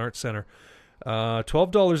is now an art center.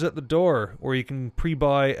 $12 at the door, or you can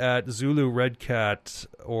pre-buy at Zulu Red Cat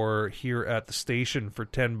or here at the station for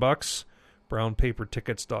 $10.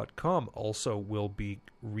 Brownpapertickets.com also will be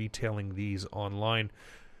retailing these online.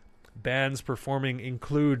 Bands performing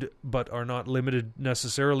include, but are not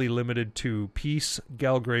necessarily limited to, Peace,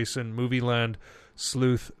 Gal Grayson, Movieland,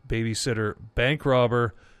 Sleuth, Babysitter, Bank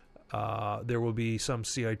Robber. There will be some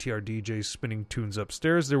CITR DJs spinning tunes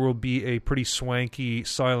upstairs. There will be a pretty swanky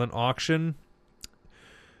silent auction.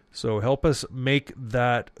 So help us make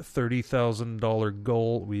that $30,000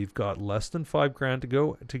 goal. We've got less than $5,000 to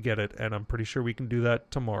go to get it, and I'm pretty sure we can do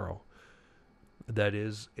that tomorrow. That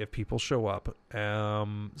is, if people show up.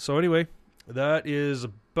 So anyway, that is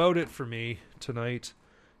about it for me tonight.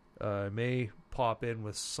 I may pop in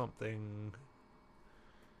with something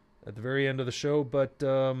at the very end of the show, but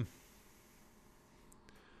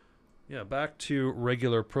back to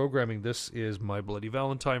regular programming. This is My Bloody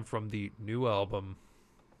Valentine from the new album.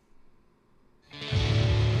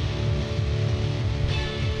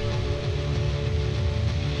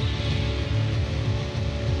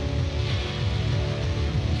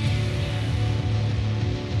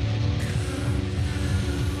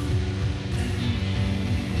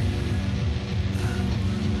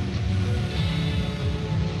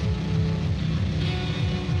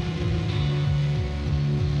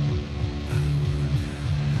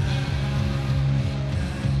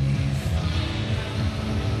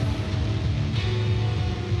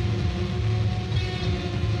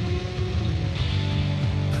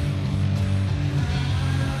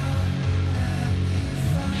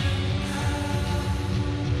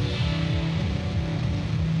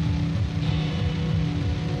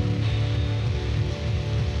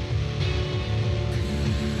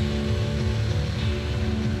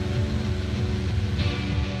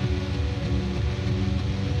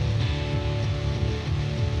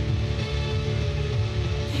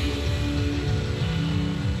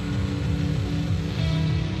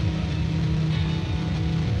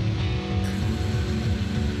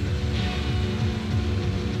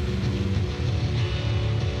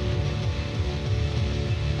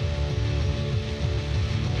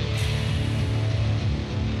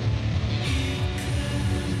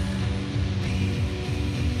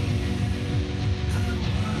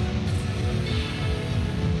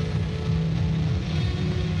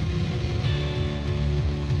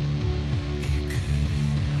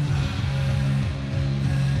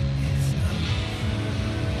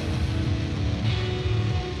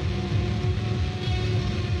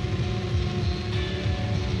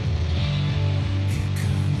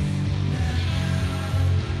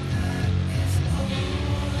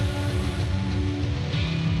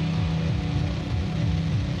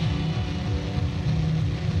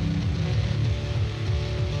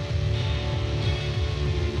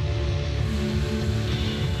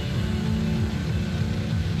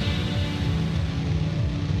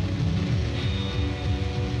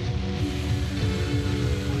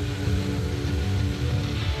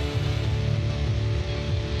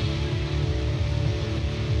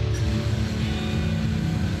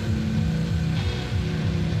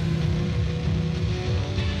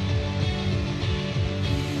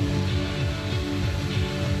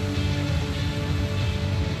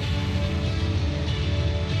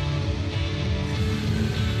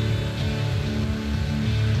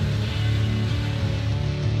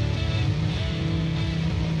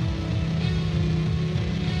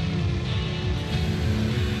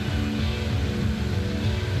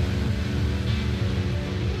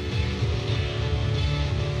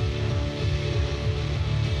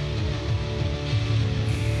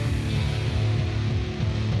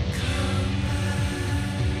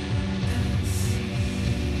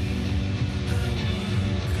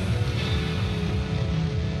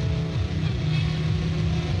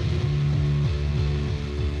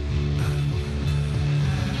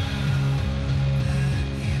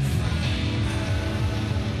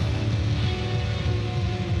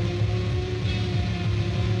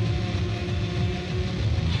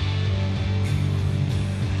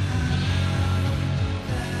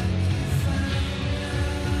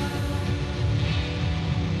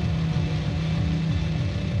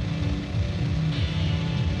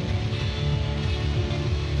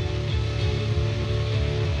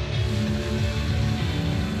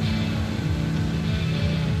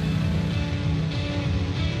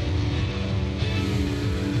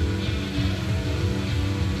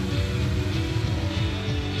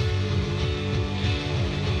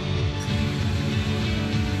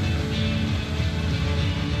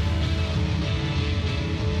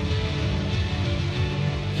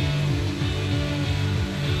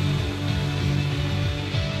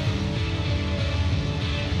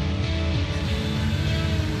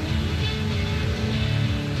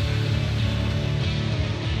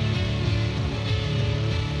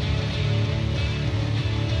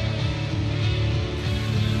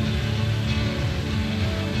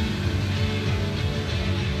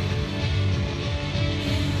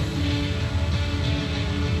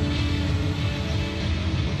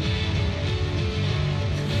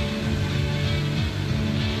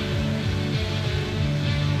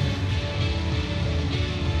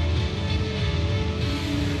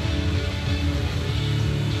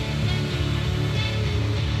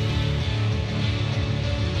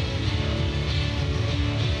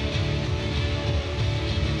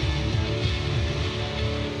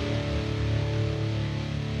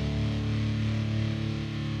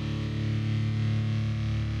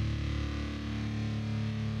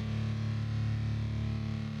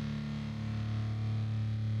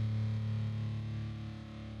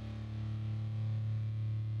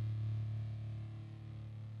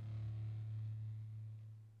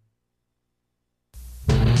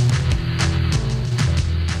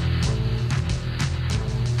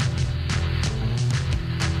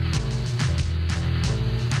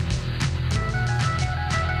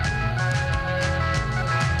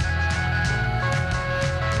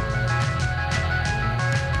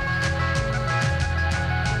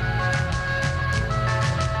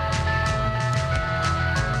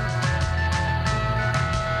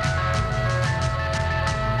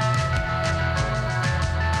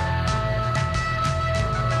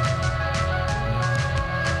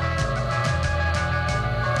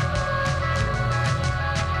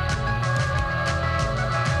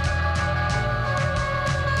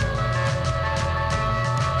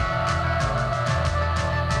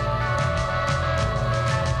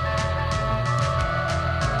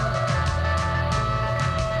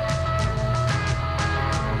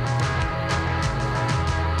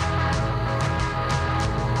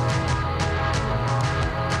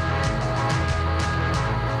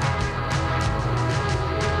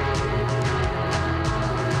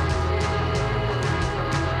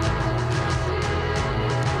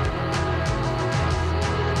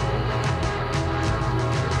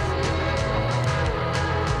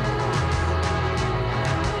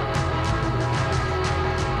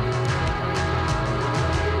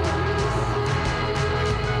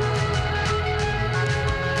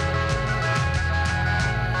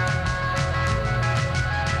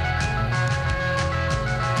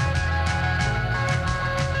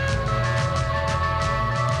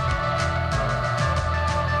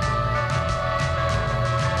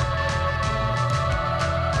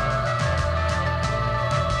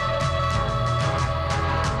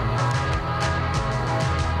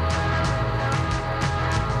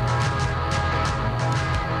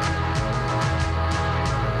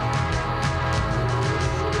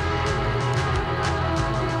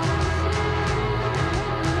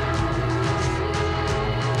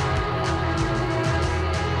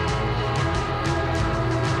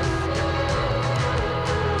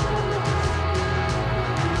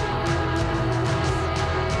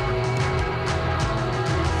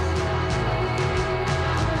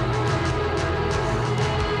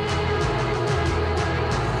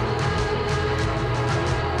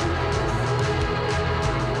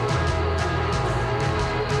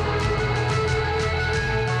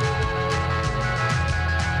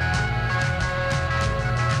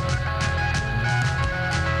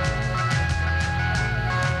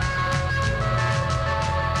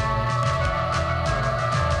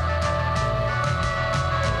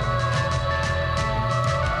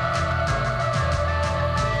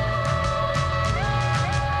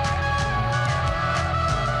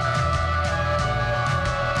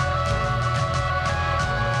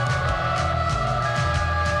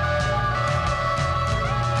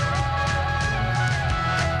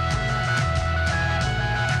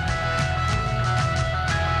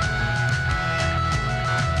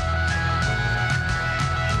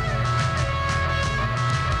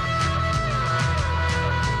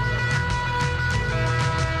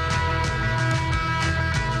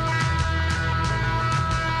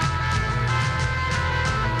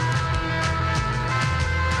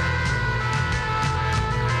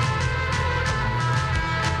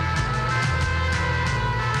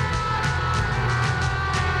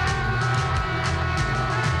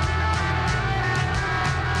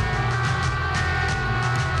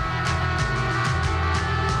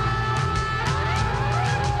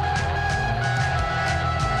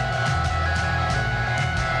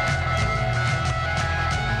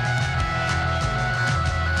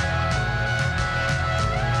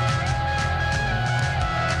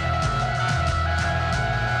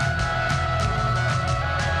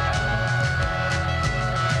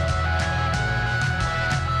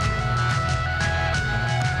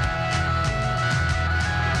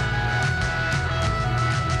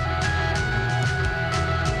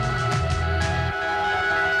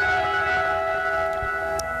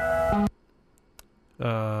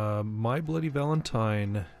 My Bloody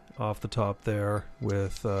Valentine off the top there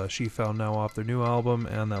with She Found Now off their new album,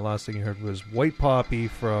 and that last thing you heard was White Poppy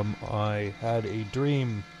from I Had a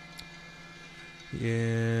Dream.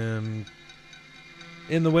 In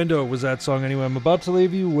the Window was that song. Anyway, I'm about to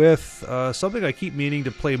leave you with something I keep meaning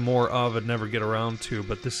to play more of and never get around to,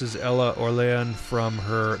 but this is Ella Orlean from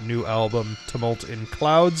her new album Tumult in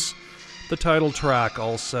Clouds, the title track,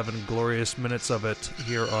 all 7 glorious minutes of it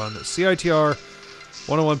here on CITR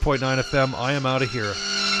 101.9 FM. I am out of here.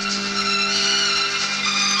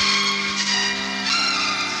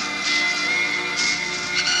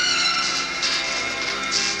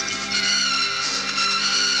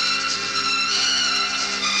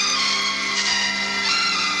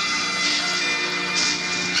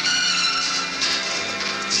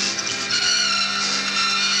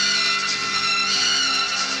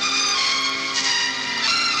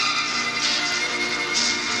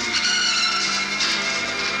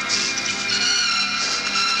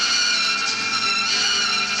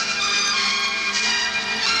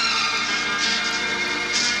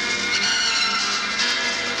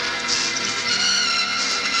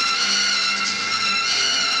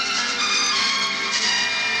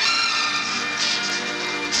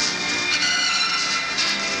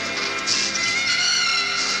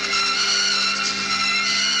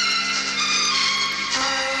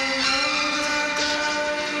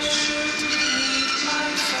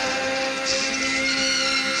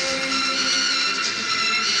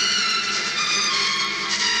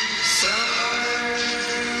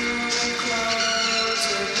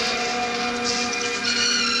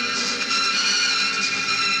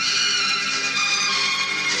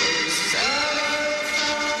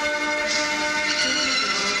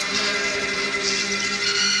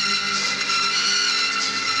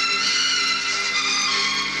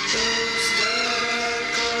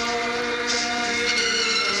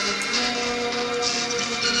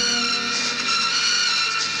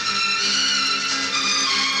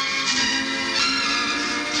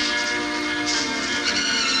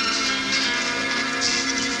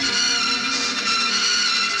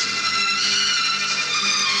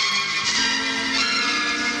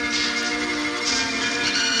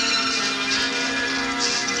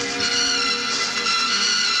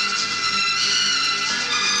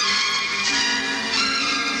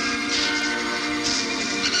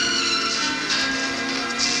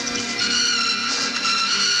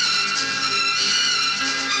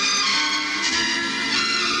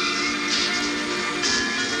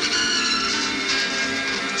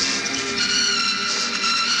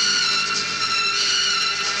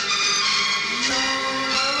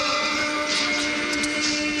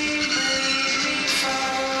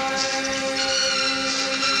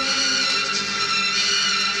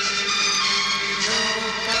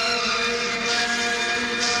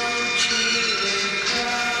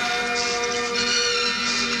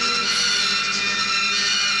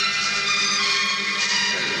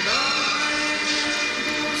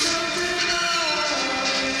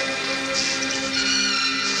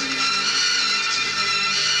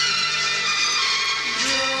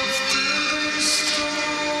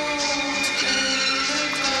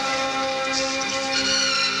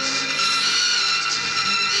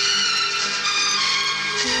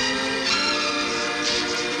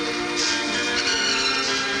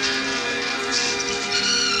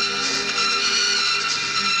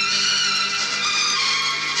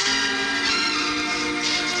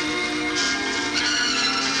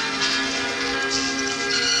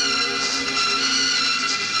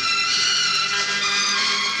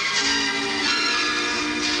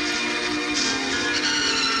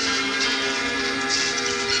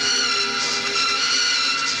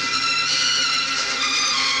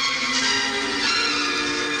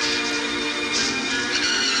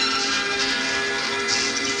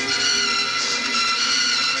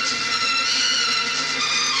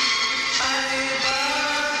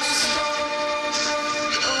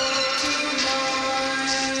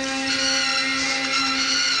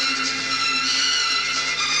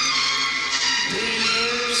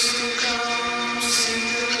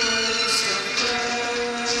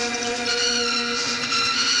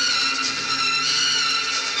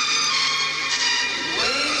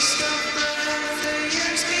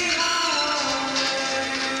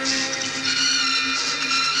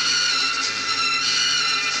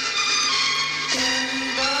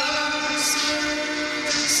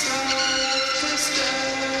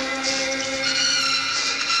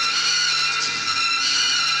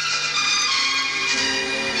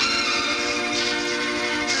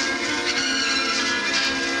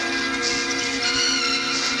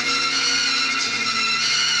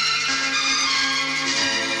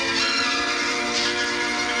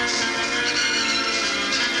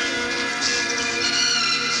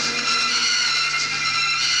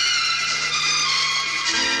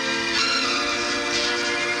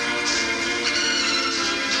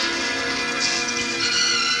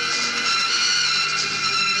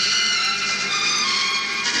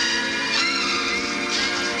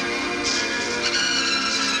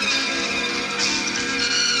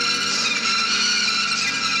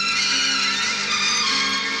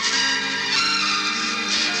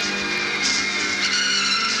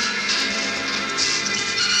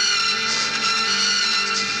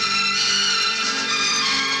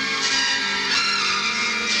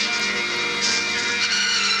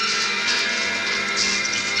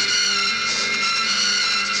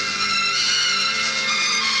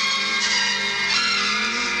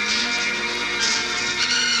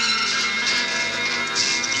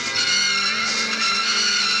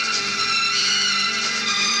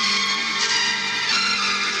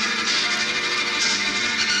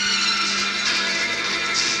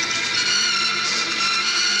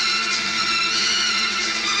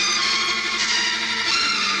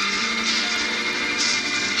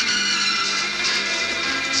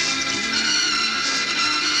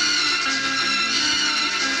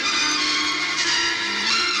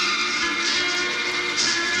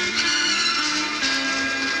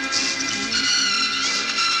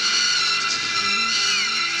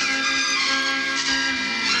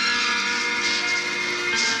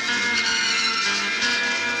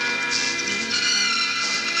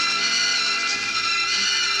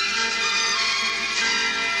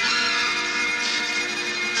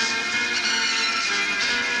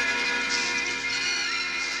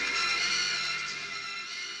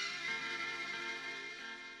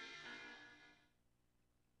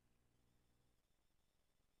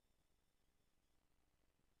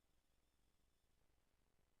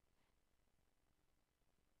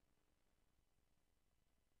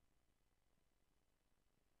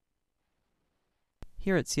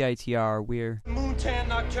 Here at CITR, we're Moontan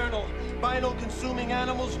nocturnal, vinyl-consuming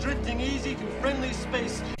animals drifting easy through friendly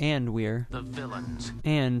space. And we're the villains.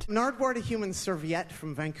 And Nardwar, the human serviette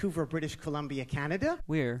from Vancouver, British Columbia, Canada.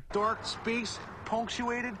 We're dark space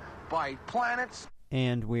punctuated by planets.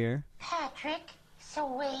 And we're Patrick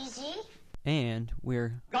Swayze. And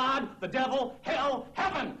we're God, the devil, hell,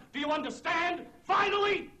 heaven. Do you understand?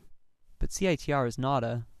 Finally! But CITR is not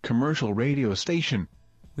a commercial radio station,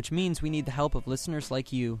 which means we need the help of listeners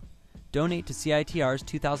like you. Donate to CITR's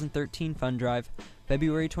 2013 fund drive,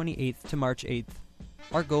 February 28th to March 8th.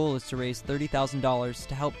 Our goal is to raise $30,000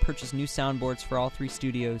 to help purchase new soundboards for all 3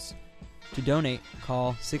 studios. To donate,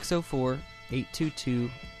 call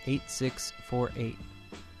 604-822-8648.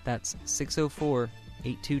 That's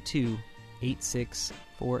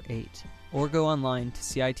 604-822-8648. Or go online to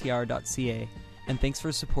CITR.ca. And thanks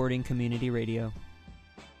for supporting community radio.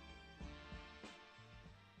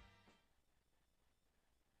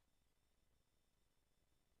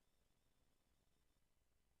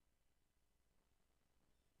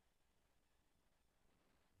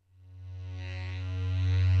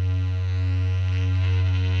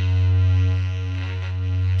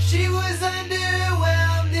 She was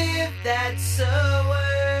underwhelmed, if that's a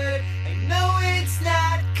word. I know it's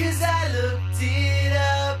not, 'cause I looked it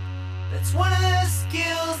up. That's one of the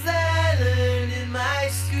skills that I learned in my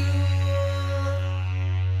school.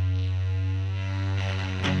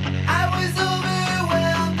 I was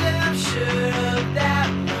overwhelmed, and I'm sure of that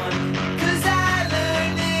one, 'cause I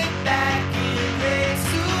learned it back in grade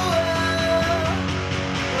school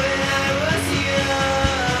when I was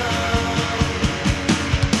young.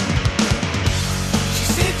 She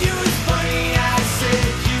said you was funny, I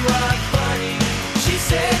said you are funny. She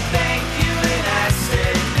said thank you, and I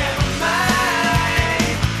said never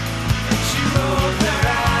mind. And she rolled her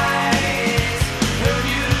eyes, her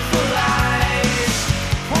beautiful eyes.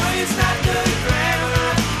 Point is not the grammar,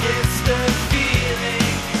 it's the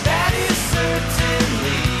feeling that is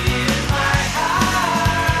certainly in my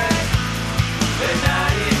heart, but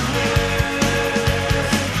not in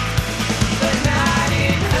hers, but not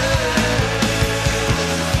in hers,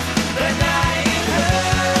 but not in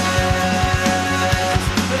hers,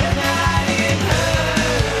 but not in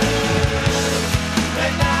hers,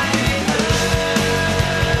 but not in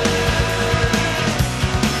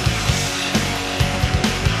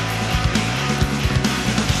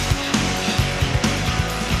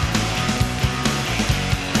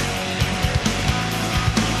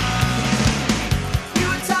We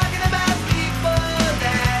were talking about people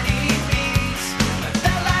that eat meat. I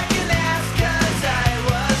felt like an ass 'cause I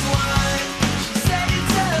was one. She said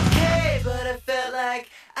it's okay, but I felt like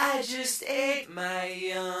I just ate my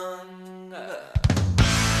young.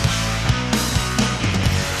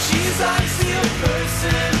 She's obviously a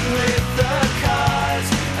person with the cards.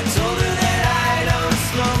 I told her that I don't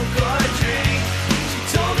smoke or drink. She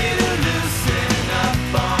told me to loosen up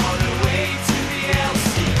on her way to the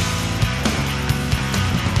LC.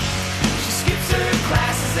 She skips her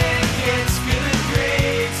classes and gets good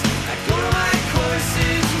grades. I go to my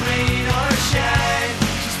courses, rain or shine.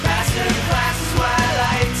 She's passed her classes while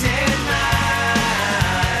I attend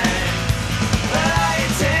mine. While I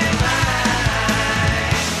attend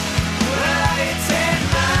mine. While I attend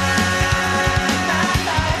mine.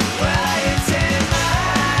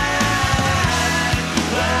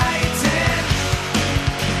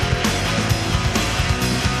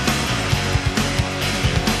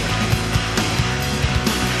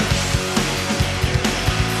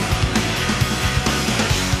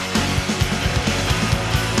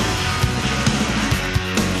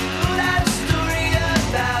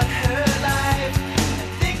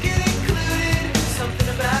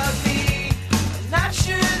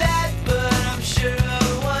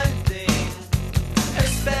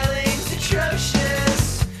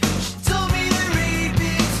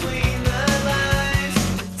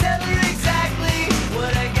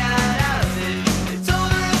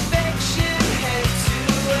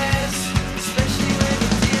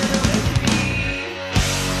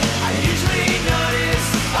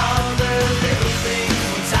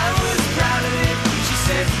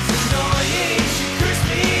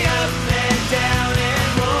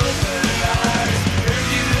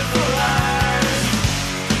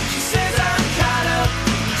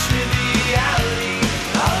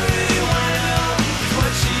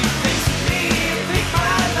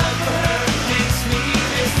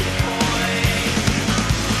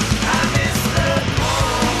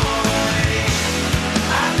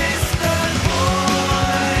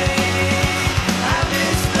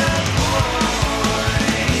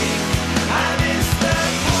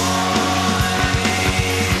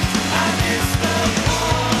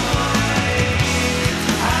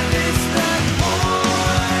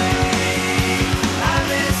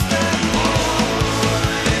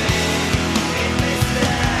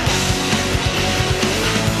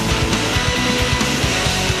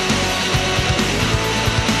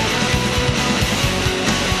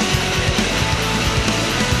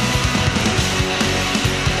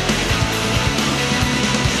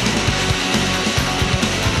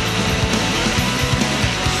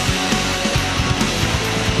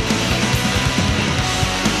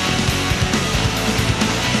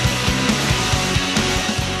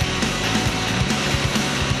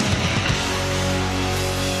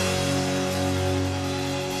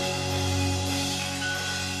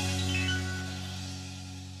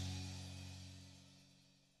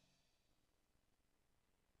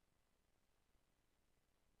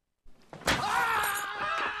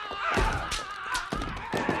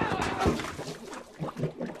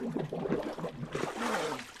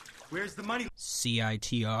 Where's the money?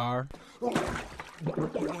 CITR. You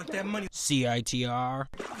want that money? CITR.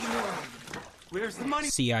 Where's the money?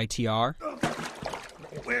 CITR.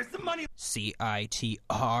 Where's the money?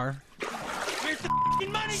 CITR. Where's the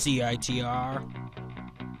f***ing money? CITR.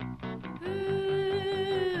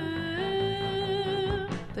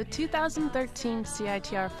 The 2013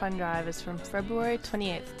 CITR Fund Drive is from February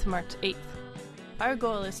 28th to March 8th. Our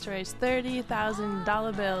goal is to raise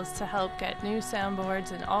 $30,000 bills to help get new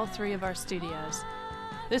soundboards in all 3 of our studios.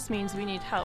 This means we need help